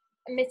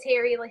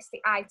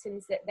materialistic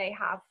items that they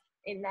have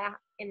in their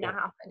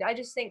house. I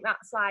just think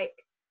that's like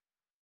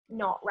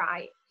not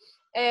right.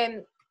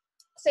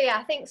 So yeah,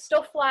 I think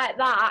stuff like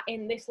that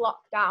in this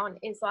lockdown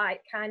is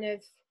like kind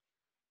of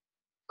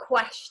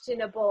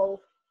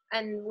questionable,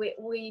 and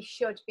we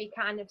should be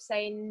kind of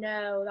saying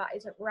no, that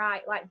isn't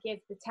right. Like, give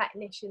the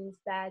technicians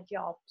their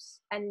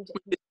jobs and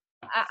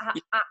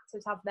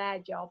actors have their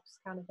jobs,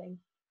 kind of thing.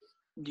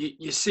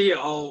 You see it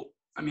all.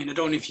 I mean, I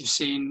don't know if you've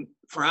seen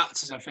for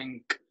actors, I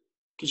think,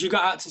 because you've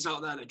got actors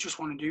out there that just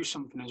want to do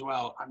something as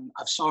well. And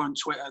I've saw on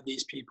Twitter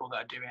these people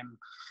that are doing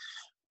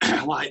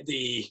like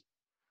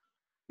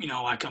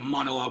like a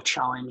monologue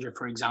challenger,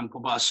 for example.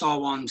 But I saw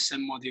one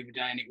similar the other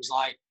day, and it was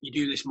like, you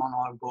do this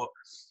monologue, but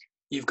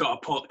you've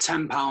got to put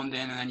 £10 in,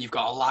 and then you've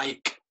got to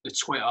like the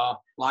Twitter,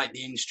 like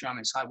the Instagram.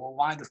 It's like, well,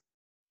 why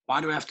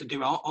do I have to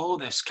do all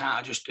this? Can't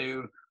I just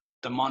do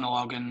the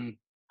monologue and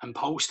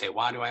post it?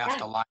 Why do I have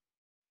to like?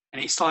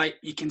 And it's like,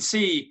 you can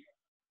see,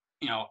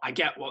 I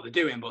get what they're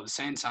doing, but at the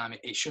same time,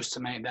 it's just to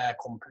make their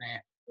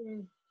company,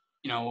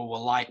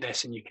 will like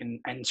this, and you can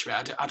enter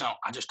it.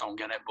 I just don't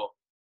get it, but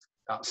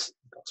that's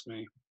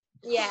me.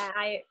 Yeah,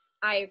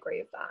 I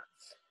agree with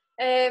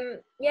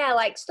that. Yeah,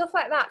 like stuff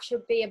like that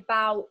should be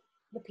about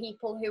the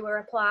people who are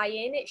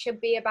applying. It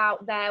should be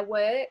about their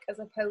work as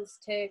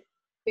opposed to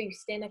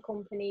boosting a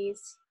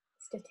company's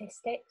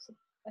statistics,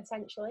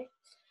 essentially.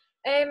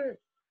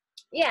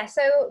 Yeah,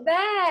 so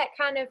they're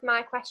kind of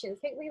my questions.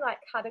 I think we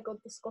had a good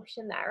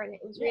discussion there, and it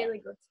was really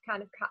good to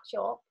kind of catch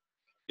up.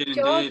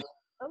 George,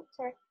 oh,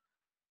 sorry.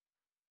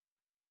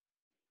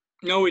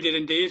 No, we did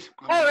indeed.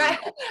 Oh, right.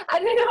 I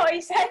don't know what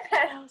you said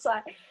then. I was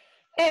like,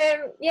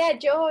 yeah,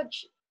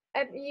 George,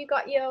 have you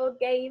got your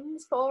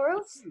games for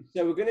us?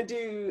 So we're going to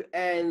do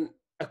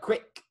a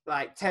quick,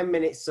 10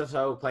 minutes or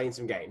so playing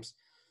some games.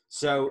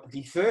 So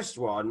the first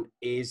one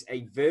is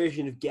a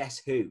version of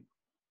Guess Who.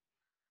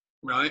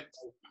 Right.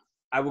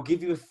 I will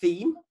give you a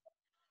theme.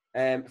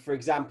 For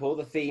example,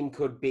 the theme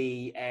could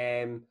be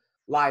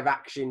live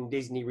action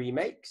Disney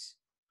remakes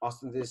or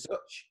something as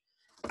such.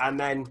 And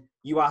then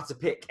you are to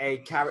pick a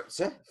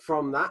character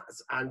from that,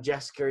 and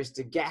Jessica is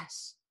to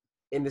guess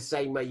in the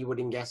same way you would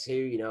in Guess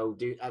Who,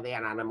 are they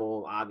an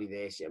animal, are they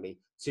this,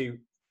 to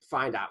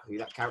find out who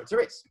that character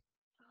is.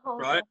 Oh,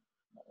 right.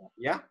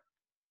 Yeah?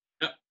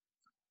 Yeah.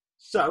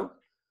 So,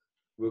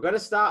 we're going to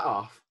start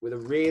off with a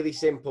really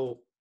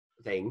simple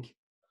thing,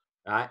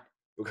 right?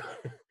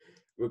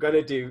 We're going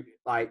to do,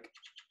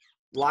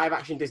 live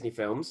action Disney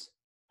films,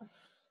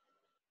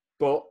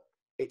 but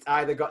it's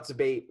either got to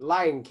be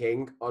Lion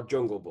King or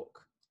Jungle Book.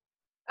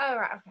 Oh,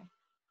 right, okay.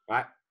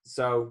 Right,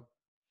 so,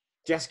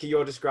 Jessica,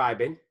 you're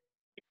describing.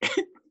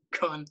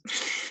 Go on.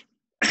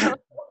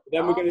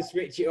 Then we're going to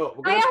switch it up.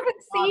 I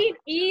haven't seen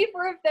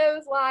either of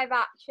those live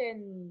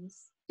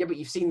actions. Yeah, but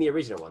you've seen the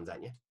original ones,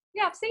 haven't you?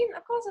 Yeah, of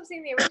course I've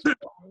seen the original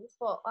ones,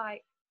 but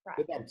right.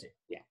 With them too,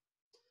 yeah.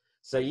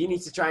 So you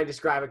need to try and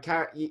describe a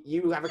character.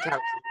 You have a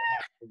character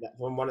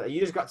from one. You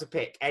just got to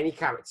pick any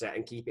character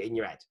and keep it in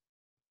your head.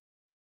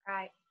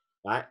 Right.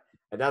 Right.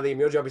 And now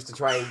your job is to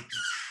try and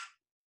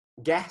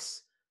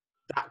guess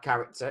that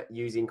character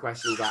using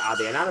questions like, are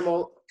they an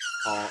animal?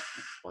 Or,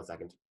 1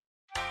 second.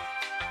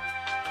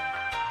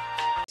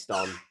 Based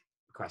on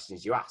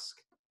questions you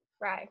ask.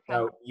 Right. Okay.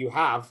 So you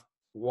have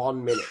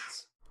 1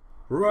 minute.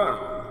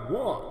 Round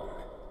 1.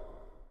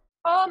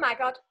 Oh my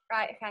God.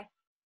 Right. Okay.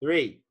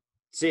 3,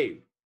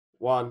 2,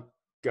 1,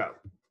 go.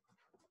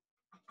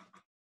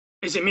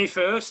 Is it me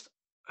first?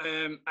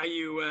 Are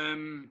you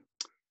an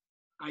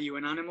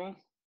animal?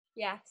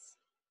 Yes.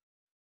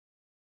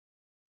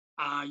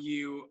 Are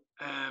you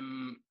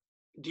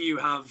do you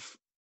have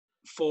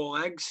 4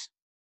 legs?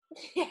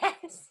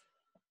 Yes.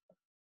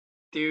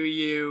 Do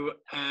you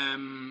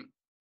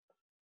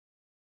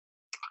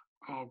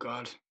oh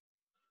God.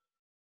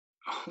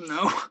 Oh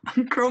no,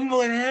 I'm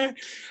crumbling here.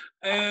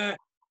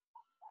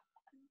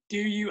 Do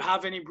you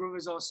have any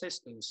brothers or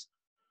sisters?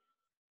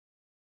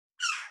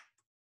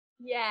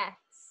 Yes.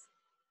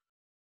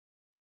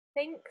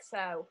 Think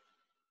so.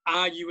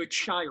 Are you a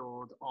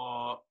child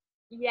or?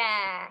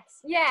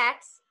 Yes.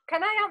 Yes.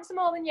 Can I answer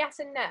more than yes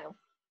and no?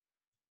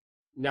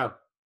 No.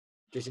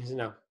 Just yes and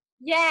no.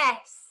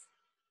 Yes.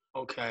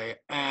 Okay.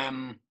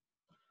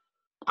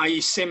 Are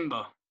you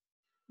Simba?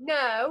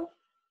 No.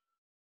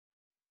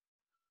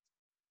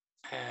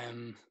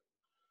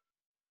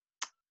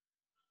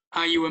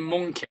 Are you a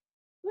monkey?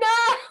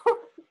 No.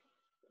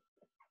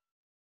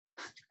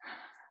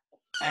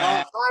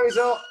 Time is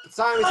up.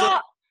 Time is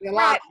up.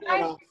 Right.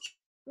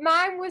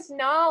 Mine was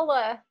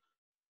Nala.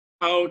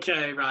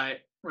 Okay, right.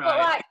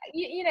 But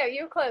you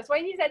were close.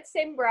 When you said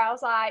Simba, I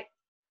was like,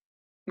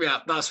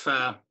 yeah, that's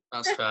fair.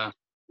 That's fair.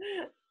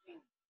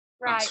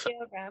 Right, here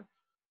we go.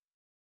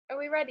 Are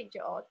we ready,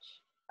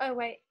 George? Oh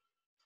wait.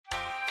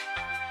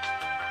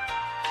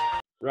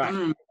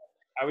 Right.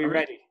 Are we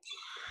ready?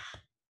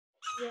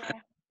 Yeah.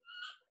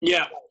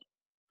 Yeah.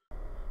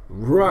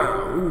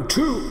 Round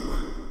 2.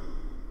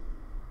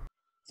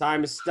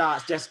 Time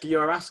starts. Jessica,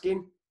 you're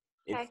asking.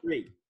 In Okay.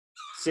 3,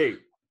 2,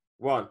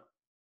 1,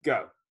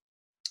 go.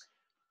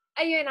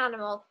 Are you an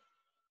animal?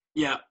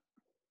 Yeah.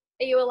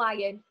 Are you a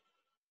lion?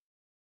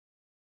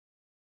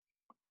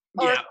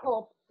 Or Yeah. a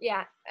cub?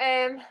 Yeah.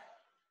 I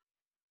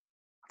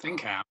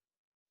think I am.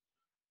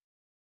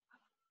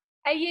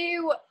 Are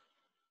you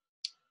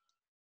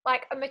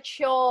like a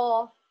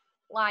mature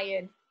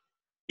lion?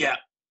 Yeah.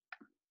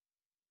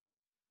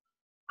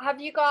 Have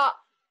you got?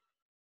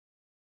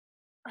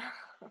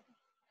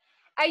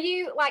 Are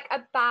you like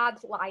a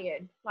bad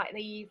lion, like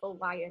the evil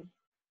lion?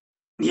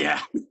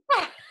 Yeah.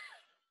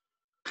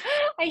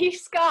 Are you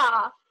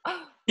Scar?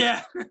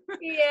 Yeah.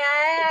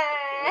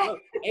 Yeah. Well,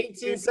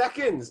 18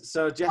 seconds.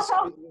 So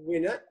Jessica's the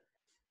winner.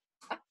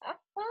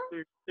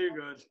 Too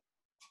good.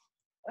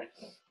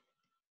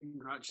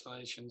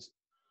 Congratulations.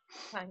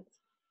 Thanks.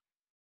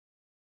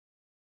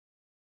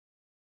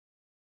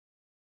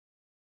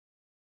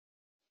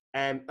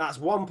 That's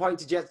 1 point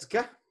to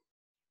Jessica.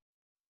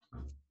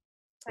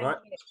 Thank Right.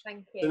 you.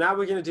 Thank So you. now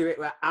we're going to do it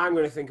where I'm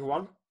going to think of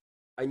one,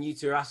 and you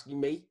two are asking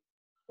me.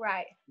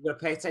 Right. You're going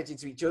to pay attention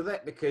to each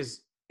other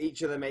because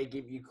each other may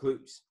give you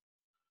clues.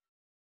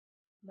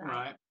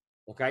 Right.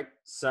 Okay.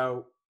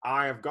 So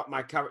I have got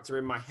my character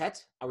in my head.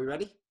 Are we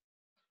ready?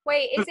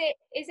 Wait, is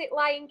it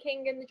Lion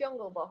King and the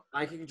Jungle Book?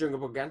 I can Jungle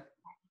Book again.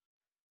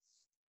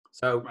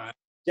 So Right.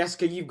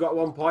 Jessica, you've got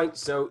 1 point.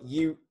 So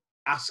you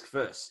ask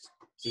first.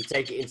 So you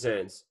take it in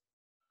turns.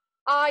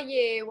 Are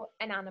you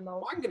an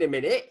animal? Hang on a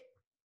minute.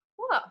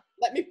 What?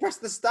 Let me press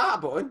the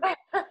start button.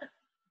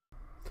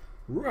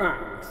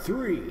 Round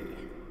 3.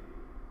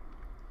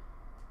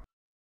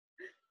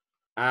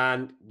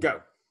 And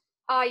go.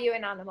 Are you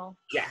an animal?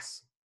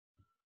 Yes.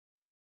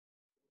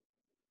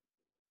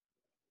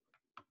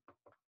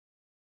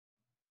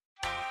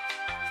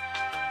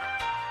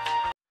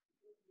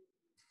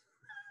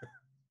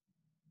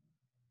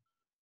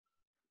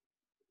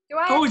 Do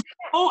I?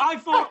 I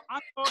thought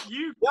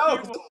you. No.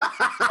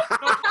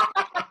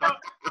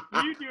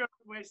 You do it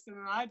worse than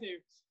I do.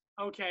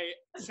 Okay.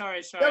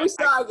 Sorry. Can we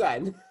start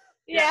again?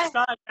 Yeah.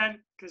 Start again,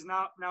 because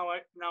now I know.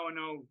 Now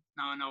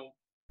I know.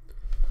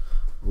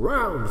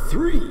 Round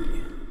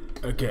 3.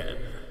 Again.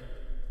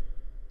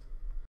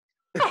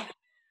 That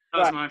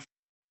was my.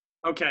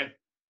 Okay.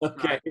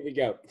 Okay, Right. here we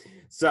go.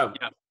 So,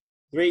 Yeah.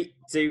 3,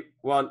 2,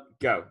 1,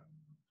 go.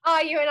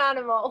 Are you an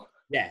animal?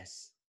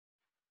 Yes.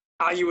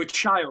 Are you a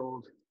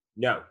child?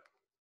 No.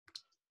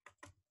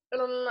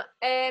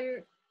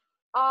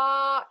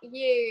 Are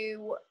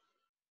you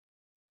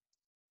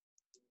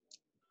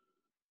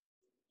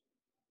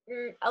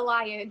a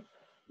lion?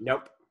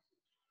 Nope.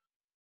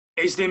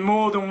 Is there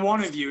more than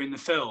one of you in the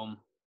film?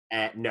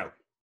 No.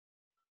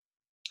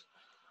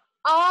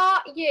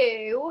 Are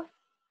you?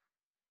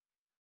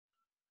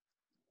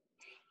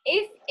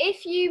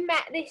 If you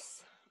met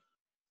this,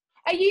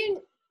 are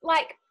you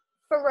like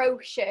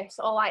ferocious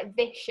or like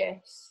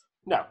vicious?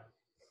 No.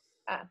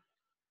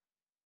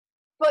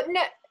 But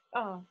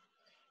no,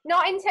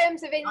 not in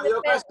terms of in Not the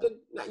your film. question.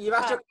 No, you've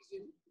asked your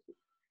question.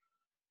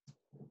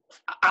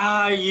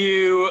 Are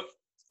you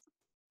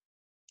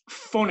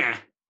funny?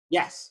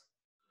 Yes.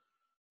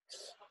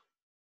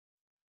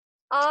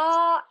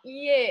 Are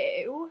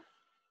you?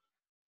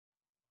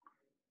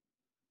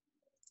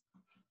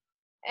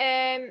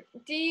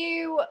 Do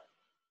you?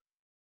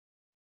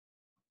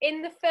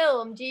 In the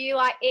film, do you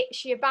like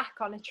itch your back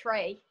on a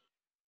tree?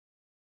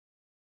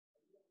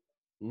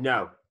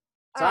 No.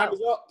 Time Oh.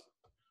 is up.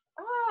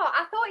 Oh,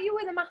 I thought you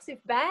were the massive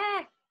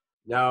bear.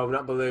 No,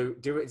 not Baloo.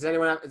 Does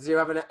anyone do you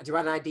have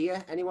an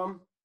idea? Anyone?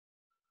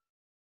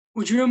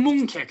 Would you a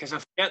monkey? Because I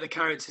forget the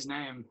character's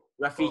name.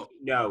 Rafiki?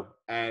 No.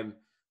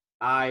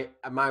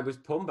 Mine was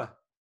Pumbaa.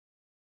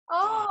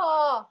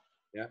 Oh,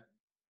 Yeah.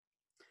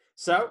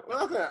 So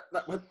well,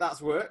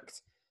 that's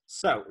worked.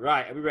 So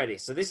right, are we ready?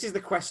 So this is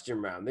the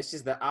question round. This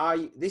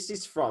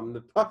is from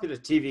the popular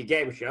TV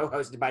game show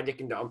hosted by Dick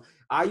and Dom.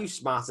 Are you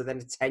smarter than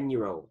a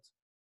 10-year-old?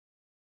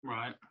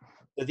 Right.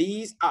 So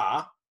these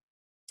are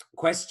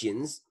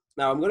questions.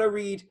 Now I'm going to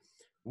read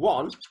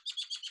one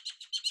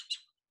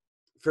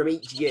from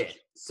each year.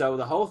 So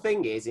the whole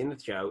thing is in the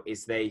show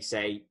is they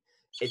say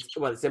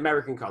it's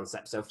American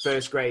concept. So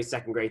first grade,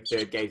 second grade,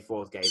 third grade,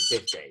 fourth grade,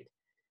 fifth grade,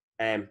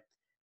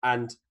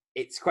 and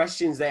it's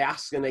questions they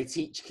ask and they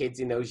teach kids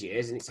in those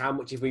years, and it's how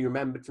much have we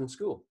remembered from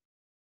school.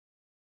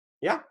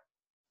 Yeah.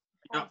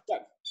 Yeah.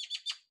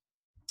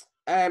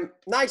 So,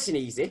 nice and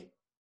easy.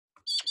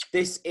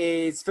 This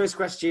is first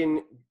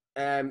question.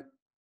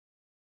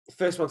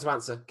 First one to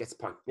answer gets a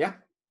point. Yeah.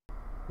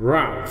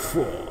 Round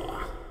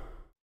 4.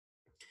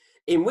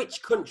 In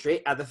which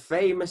country are the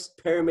famous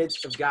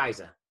pyramids of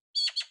Giza?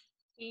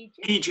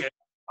 Egypt. Egypt.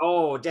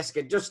 Oh,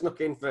 Jessica just snuck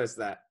in first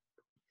there.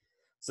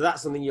 So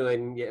that's something you'll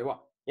learn. Yeah,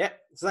 what? Yeah.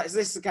 So this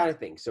is the kind of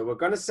thing. So we're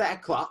going to set a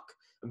clock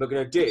and we're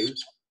going to do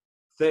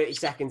 30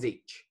 seconds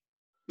each.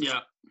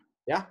 Yeah.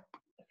 Yeah.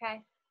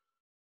 Okay.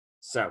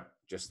 So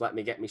just let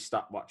me get my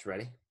stopwatch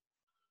ready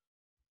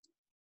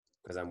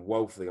because I'm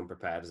woefully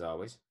unprepared as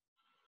always.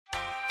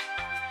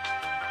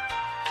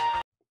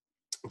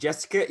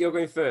 Jessica, you're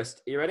going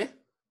first. Are you ready?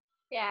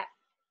 Yeah.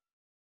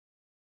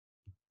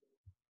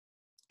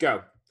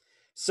 Go.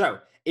 So,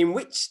 in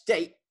which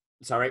state?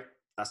 Sorry,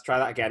 let's try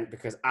that again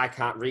because I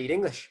can't read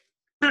English.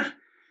 Let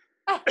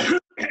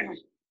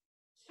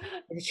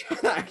me try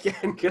that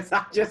again because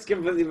I just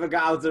completely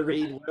forgot how to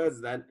read words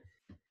then.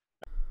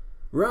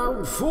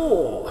 Round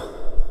 4.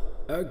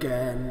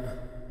 Again.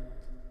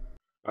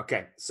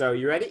 Okay, so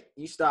you ready?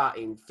 You start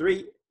in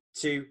 3,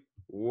 2,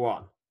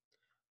 1.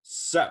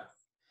 So,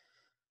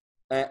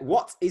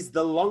 what is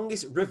the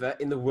longest river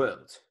in the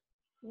world?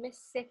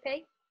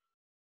 Mississippi.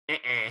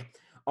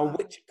 On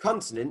which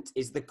continent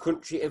is the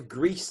country of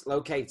Greece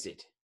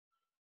located?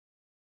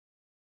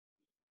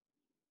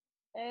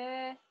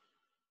 No,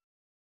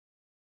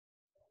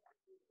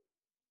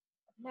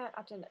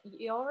 I don't know.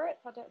 Europe?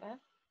 I don't know.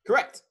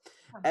 Correct.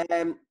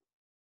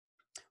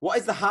 What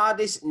is the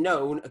hardest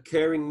known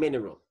occurring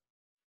mineral?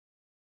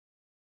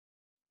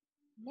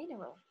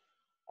 Mineral.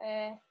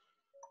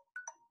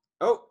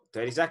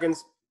 30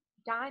 seconds.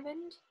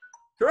 Diamond.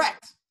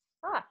 Correct.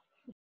 Ah.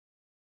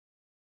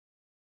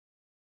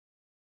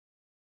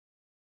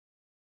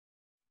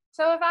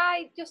 So have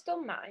I just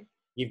done mine?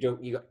 You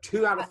got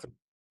 2 out of 3.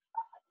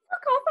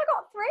 Fuck off! I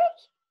got 3.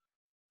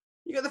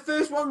 You got the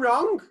first one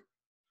wrong.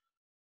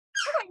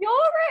 I got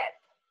Europe.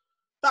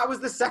 That was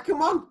the second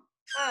one.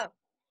 Oh,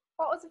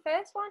 what was the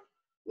first one?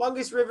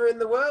 Longest river in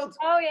the world.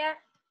 Oh yeah.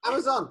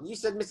 Amazon. You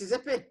said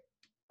Mississippi.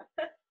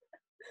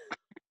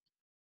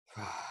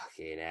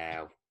 Fucking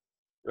hell.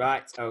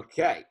 Right,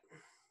 okay.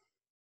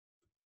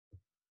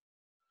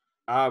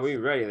 Are we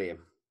ready, Liam?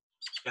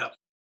 Yep.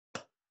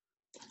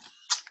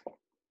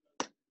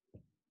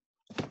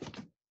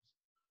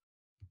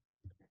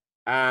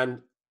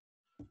 And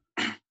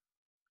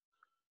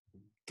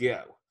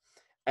go.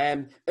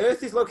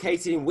 Earth is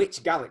located in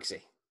which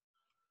galaxy?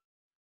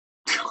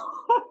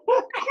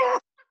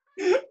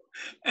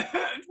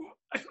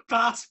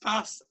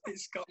 Pass.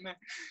 It's got me.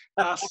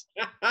 Pass.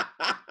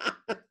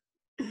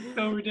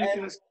 So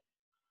ridiculous.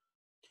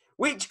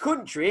 Which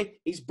country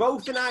is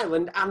both an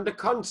island and a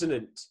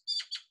continent?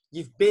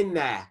 You've been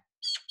there.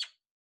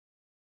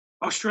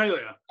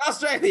 Australia.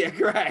 Australia,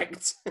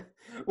 correct.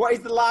 What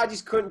is the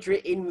largest country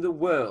in the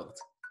world?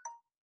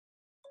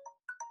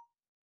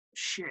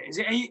 Shit, is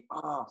it 8?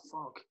 Oh,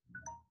 fuck.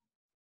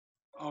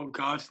 Oh,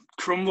 God.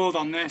 Crumbled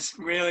on this.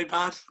 Really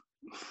bad.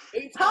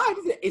 It's hard,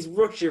 isn't it? It's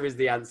Russia is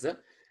the answer.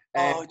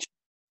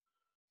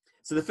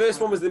 So the first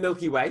one was the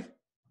Milky Way.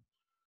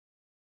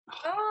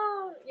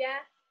 Oh yeah.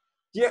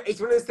 Yeah, it's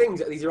one of those things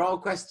that these are all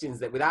questions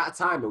that without a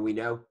timer we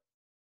know.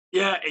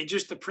 Yeah, it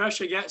just, the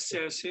pressure gets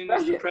to as soon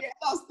as the pressure.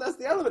 Yeah, that's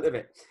the element of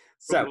it.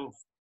 So,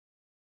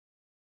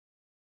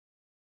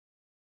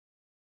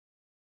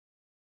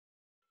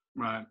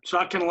 right. So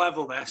I can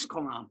level this.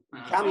 Come on.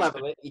 you can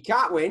level it. You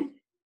can't win.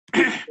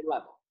 You can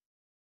level.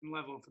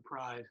 Level for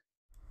pride.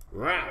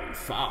 Round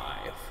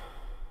 5.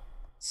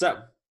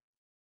 So,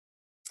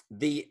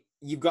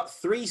 you've got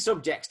 3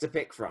 subjects to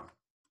pick from.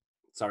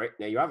 Sorry,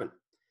 no, you haven't.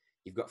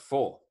 You've got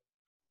 4.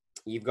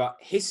 You've got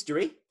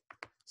history,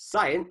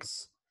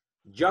 science,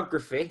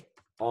 geography,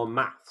 or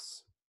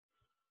maths.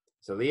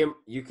 So, Liam,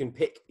 you can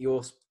pick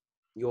your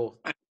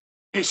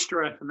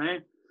history for me.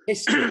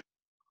 History.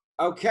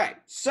 Okay,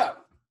 so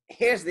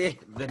here's the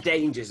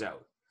danger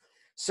zone.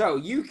 So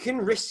you can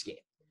risk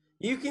it.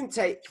 You can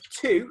take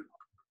 2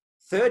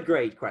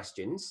 third-grade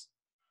questions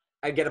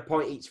and get a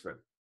point each for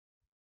them.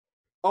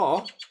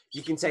 Or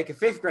you can take a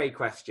 5th-grade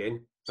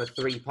question for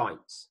 3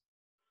 points.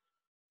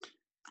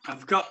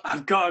 I've got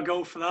to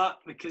go for that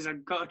because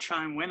I've got to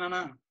try and win on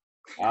it.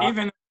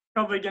 Even it's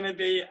probably going to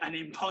be an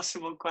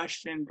impossible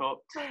question, but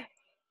I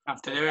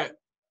have to do it.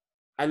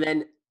 And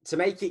then to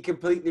make it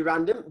completely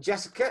random,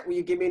 Jessica, will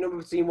you give me a number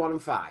between 1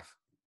 and 5?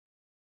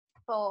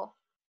 4.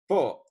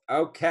 4.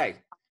 Okay.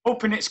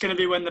 Hoping it's going to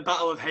be when the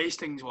Battle of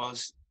Hastings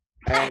was.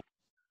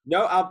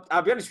 No,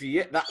 I'll be honest with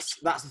you. That's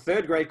the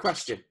 3rd-grade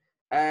question.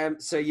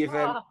 So you've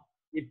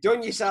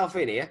done yourself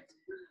in here.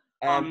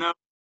 No.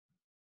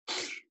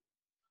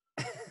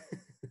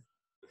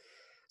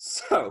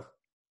 So,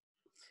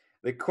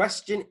 the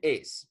question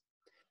is,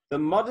 the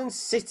modern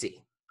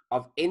city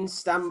of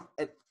Istanbul,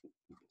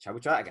 shall we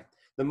try that again?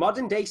 The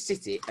modern day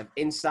city of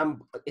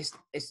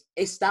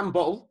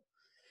Istanbul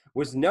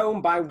was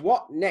known by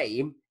what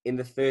name in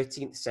the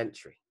 13th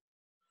century?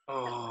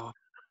 Oh.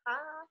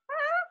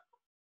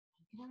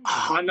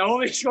 I know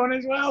this one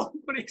as well,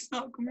 but it's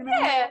not coming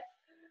out.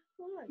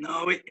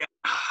 No,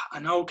 I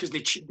know because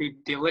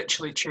they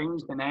literally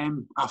changed the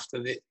name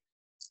after the.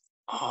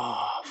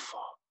 Oh, fuck.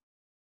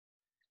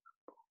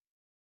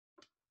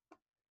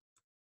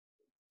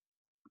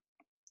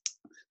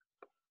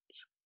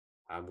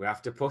 I'm going to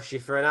have to push you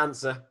for an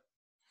answer.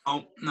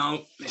 Oh,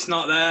 no, it's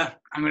not there.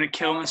 I'm going to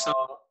kill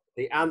myself.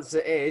 The answer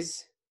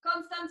is...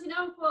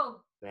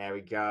 Constantinople. There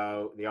we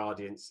go. The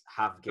audience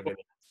have given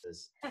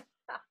answers.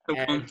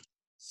 The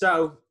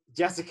So,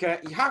 Jessica,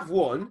 you have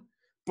won,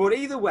 but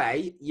either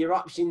way, your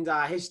options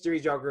are history,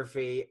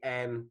 geography,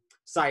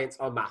 science,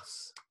 or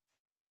maths.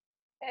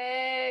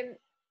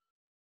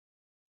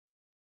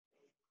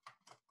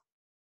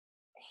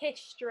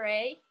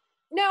 History.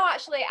 No,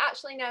 actually,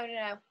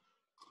 no.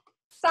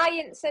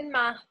 Science and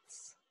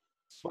maths.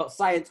 Well,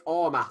 science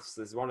or maths.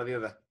 There's one or the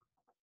other.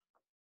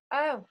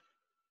 Oh,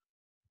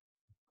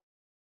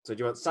 So do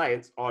you want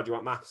science or do you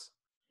want maths?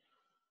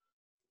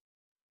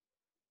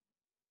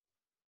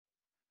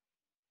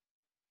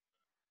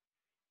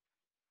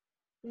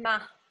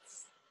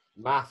 maths.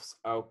 Maths.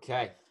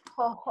 Okay.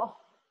 Oh.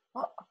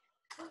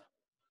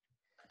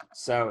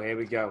 So here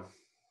we go.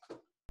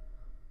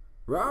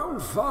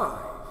 Round 5.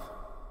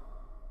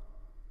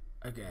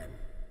 Again.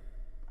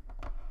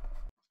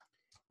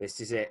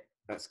 This is it.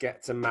 Let's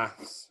get to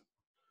maths.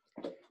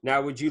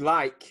 Now, would you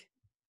like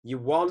your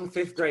 1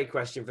 5th grade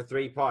question for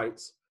 3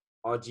 points,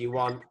 or do you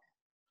want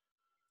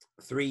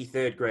 3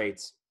 3rd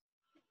grades?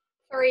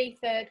 3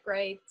 3rd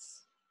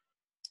grades.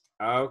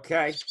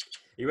 Okay.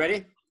 You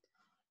ready?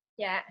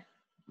 Yeah.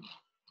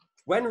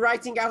 When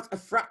writing out a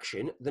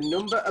fraction, the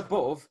number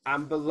above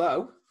and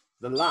below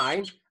the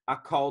line are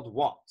called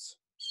what?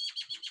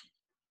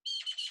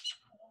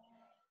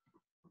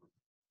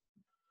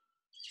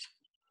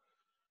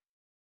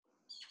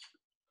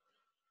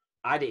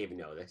 I didn't even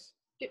know this.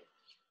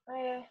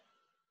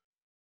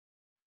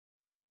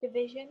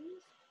 Divisions.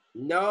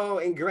 No,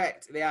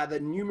 incorrect. They are the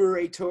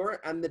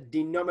numerator and the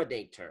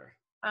denominator.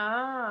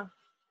 Ah.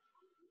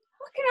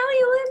 Fucking hell,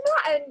 you learned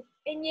that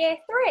in year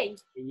 3.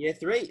 In year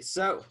 3.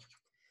 So,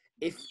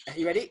 are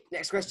you ready?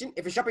 Next question.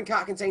 If a shopping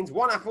cart contains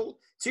 1 apple,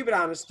 2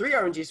 bananas, 3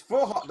 oranges,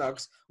 4 hot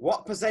dogs,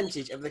 what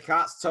percentage of the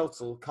cart's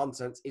total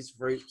content is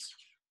fruit?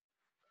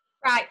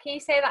 Right, can you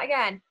say that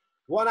again?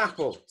 1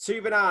 apple,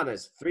 2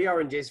 bananas, 3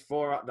 oranges,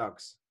 4 hot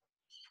dogs.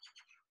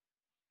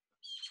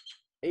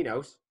 He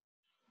knows.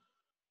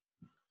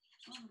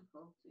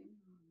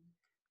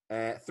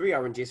 3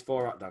 oranges,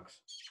 4 hot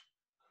dogs.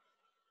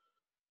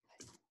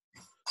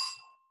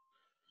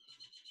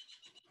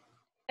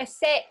 A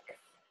 6th.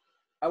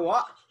 A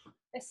what?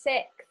 A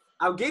 6th.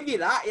 I'll give you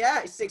that,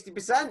 yeah, it's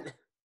 60%.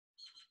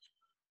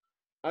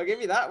 I'll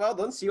give you that, well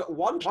done. So you got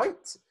 1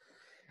 point.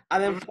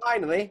 And then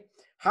finally,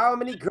 how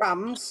many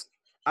grams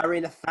are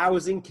in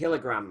 1,000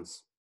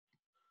 kilograms?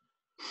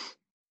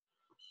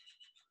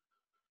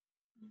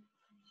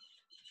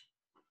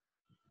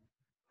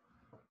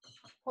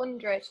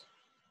 100.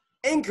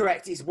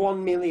 Incorrect, it's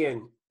 1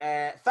 million.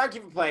 Thank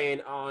you for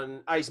playing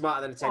on Are You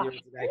Smarter Than a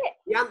 10-year-old today?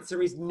 The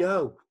answer is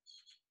no.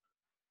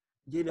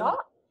 You know?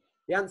 What?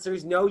 The answer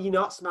is no, you're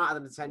not smarter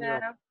than a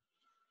 10-year-old.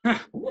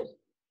 No.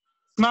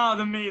 Smarter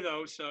than me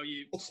though, so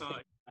you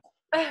sorry.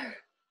 Well,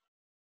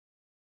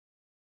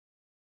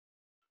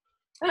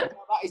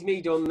 that is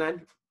me done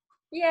then.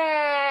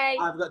 Yay!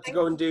 I've got to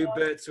go and do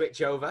bird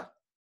switch over.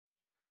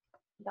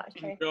 That's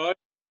true. Enjoy.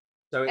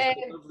 So it's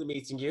been lovely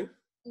meeting you.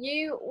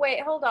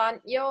 Wait, hold on.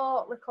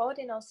 You're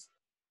recording us.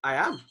 I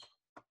am.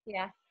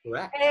 Yeah.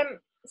 Correct.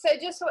 So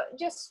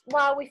just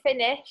while we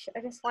finish,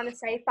 I just want to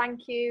say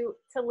thank you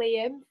to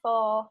Liam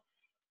for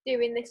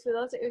doing this with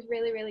us. It was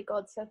really, really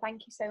good. So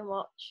thank you so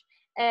much.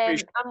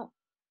 And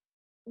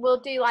we'll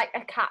do like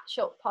a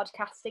catch-up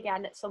podcast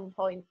again at some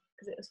point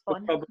because it was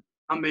fun.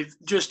 And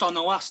just on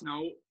the last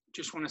note,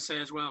 just want to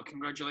say as well,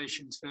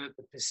 congratulations for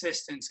the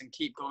persistence and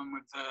keep going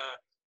with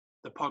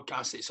the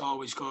podcast. It's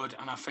always good.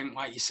 And I think,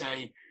 like you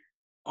say,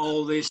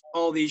 all these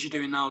you're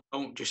doing now,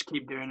 don't just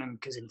keep doing them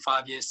because in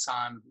 5 years'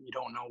 time, you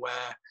don't know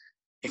where.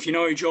 If you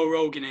know who Joe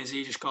Rogan is,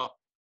 he just got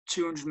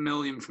 200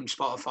 million from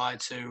Spotify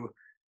to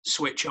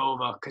switch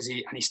over because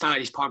he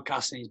started his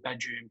podcast in his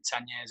bedroom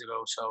 10 years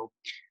ago. So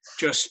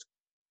just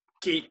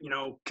keep,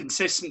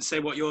 consistent, say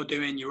what you're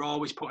doing. You're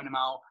always putting them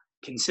out.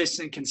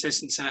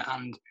 Consistency,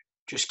 and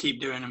just keep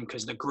doing them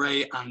because they're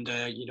great and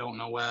you don't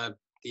know where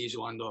these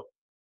will end up.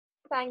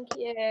 Thank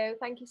you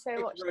so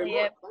much, Very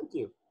Liam. much. Thank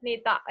you.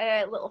 Need that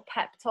little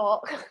pep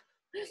talk.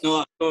 No,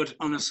 that's good,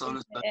 honestly.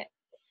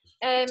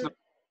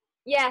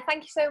 Yeah,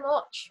 thank you so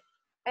much.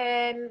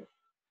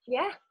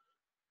 Yeah.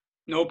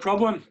 No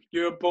problem.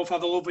 You both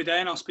have a lovely day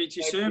and I'll speak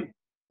to you soon.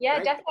 Yeah,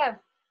 Great. definitely.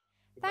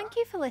 Thank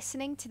you for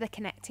listening to the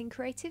Connecting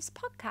Creatives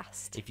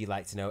podcast. If you'd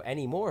like to know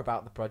any more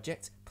about the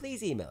project,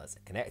 please email us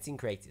at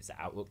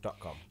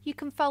connectingcreatives@outlook.com. You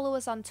can follow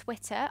us on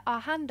Twitter.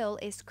 Our handle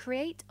is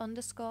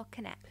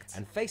create_connect.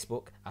 And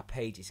Facebook, our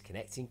page is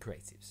Connecting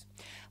Creatives.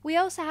 We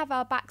also have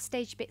our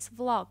Backstage Bits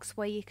vlogs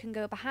where you can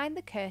go behind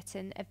the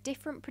curtain of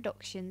different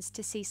productions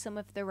to see some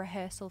of the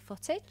rehearsal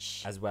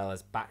footage. As well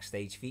as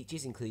backstage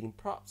features including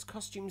props,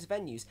 costumes,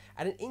 venues,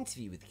 and an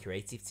interview with the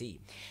creative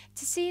team.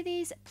 To see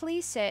these,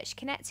 please search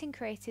Connecting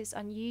Creatives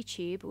on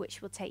YouTube,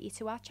 which will take you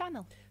to our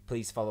channel.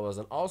 Please follow us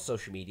on all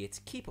social media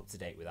to keep up to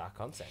date with our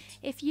content.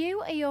 If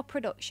you or your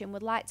production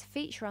would like to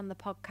feature on the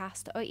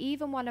podcast or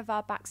even one of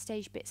our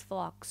Backstage Bits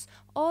vlogs,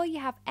 or you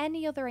have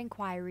any other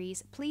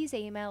inquiries, please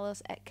email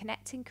us at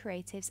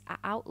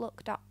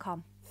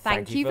connectingcreatives@outlook.com.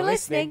 Thank you for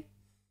listening.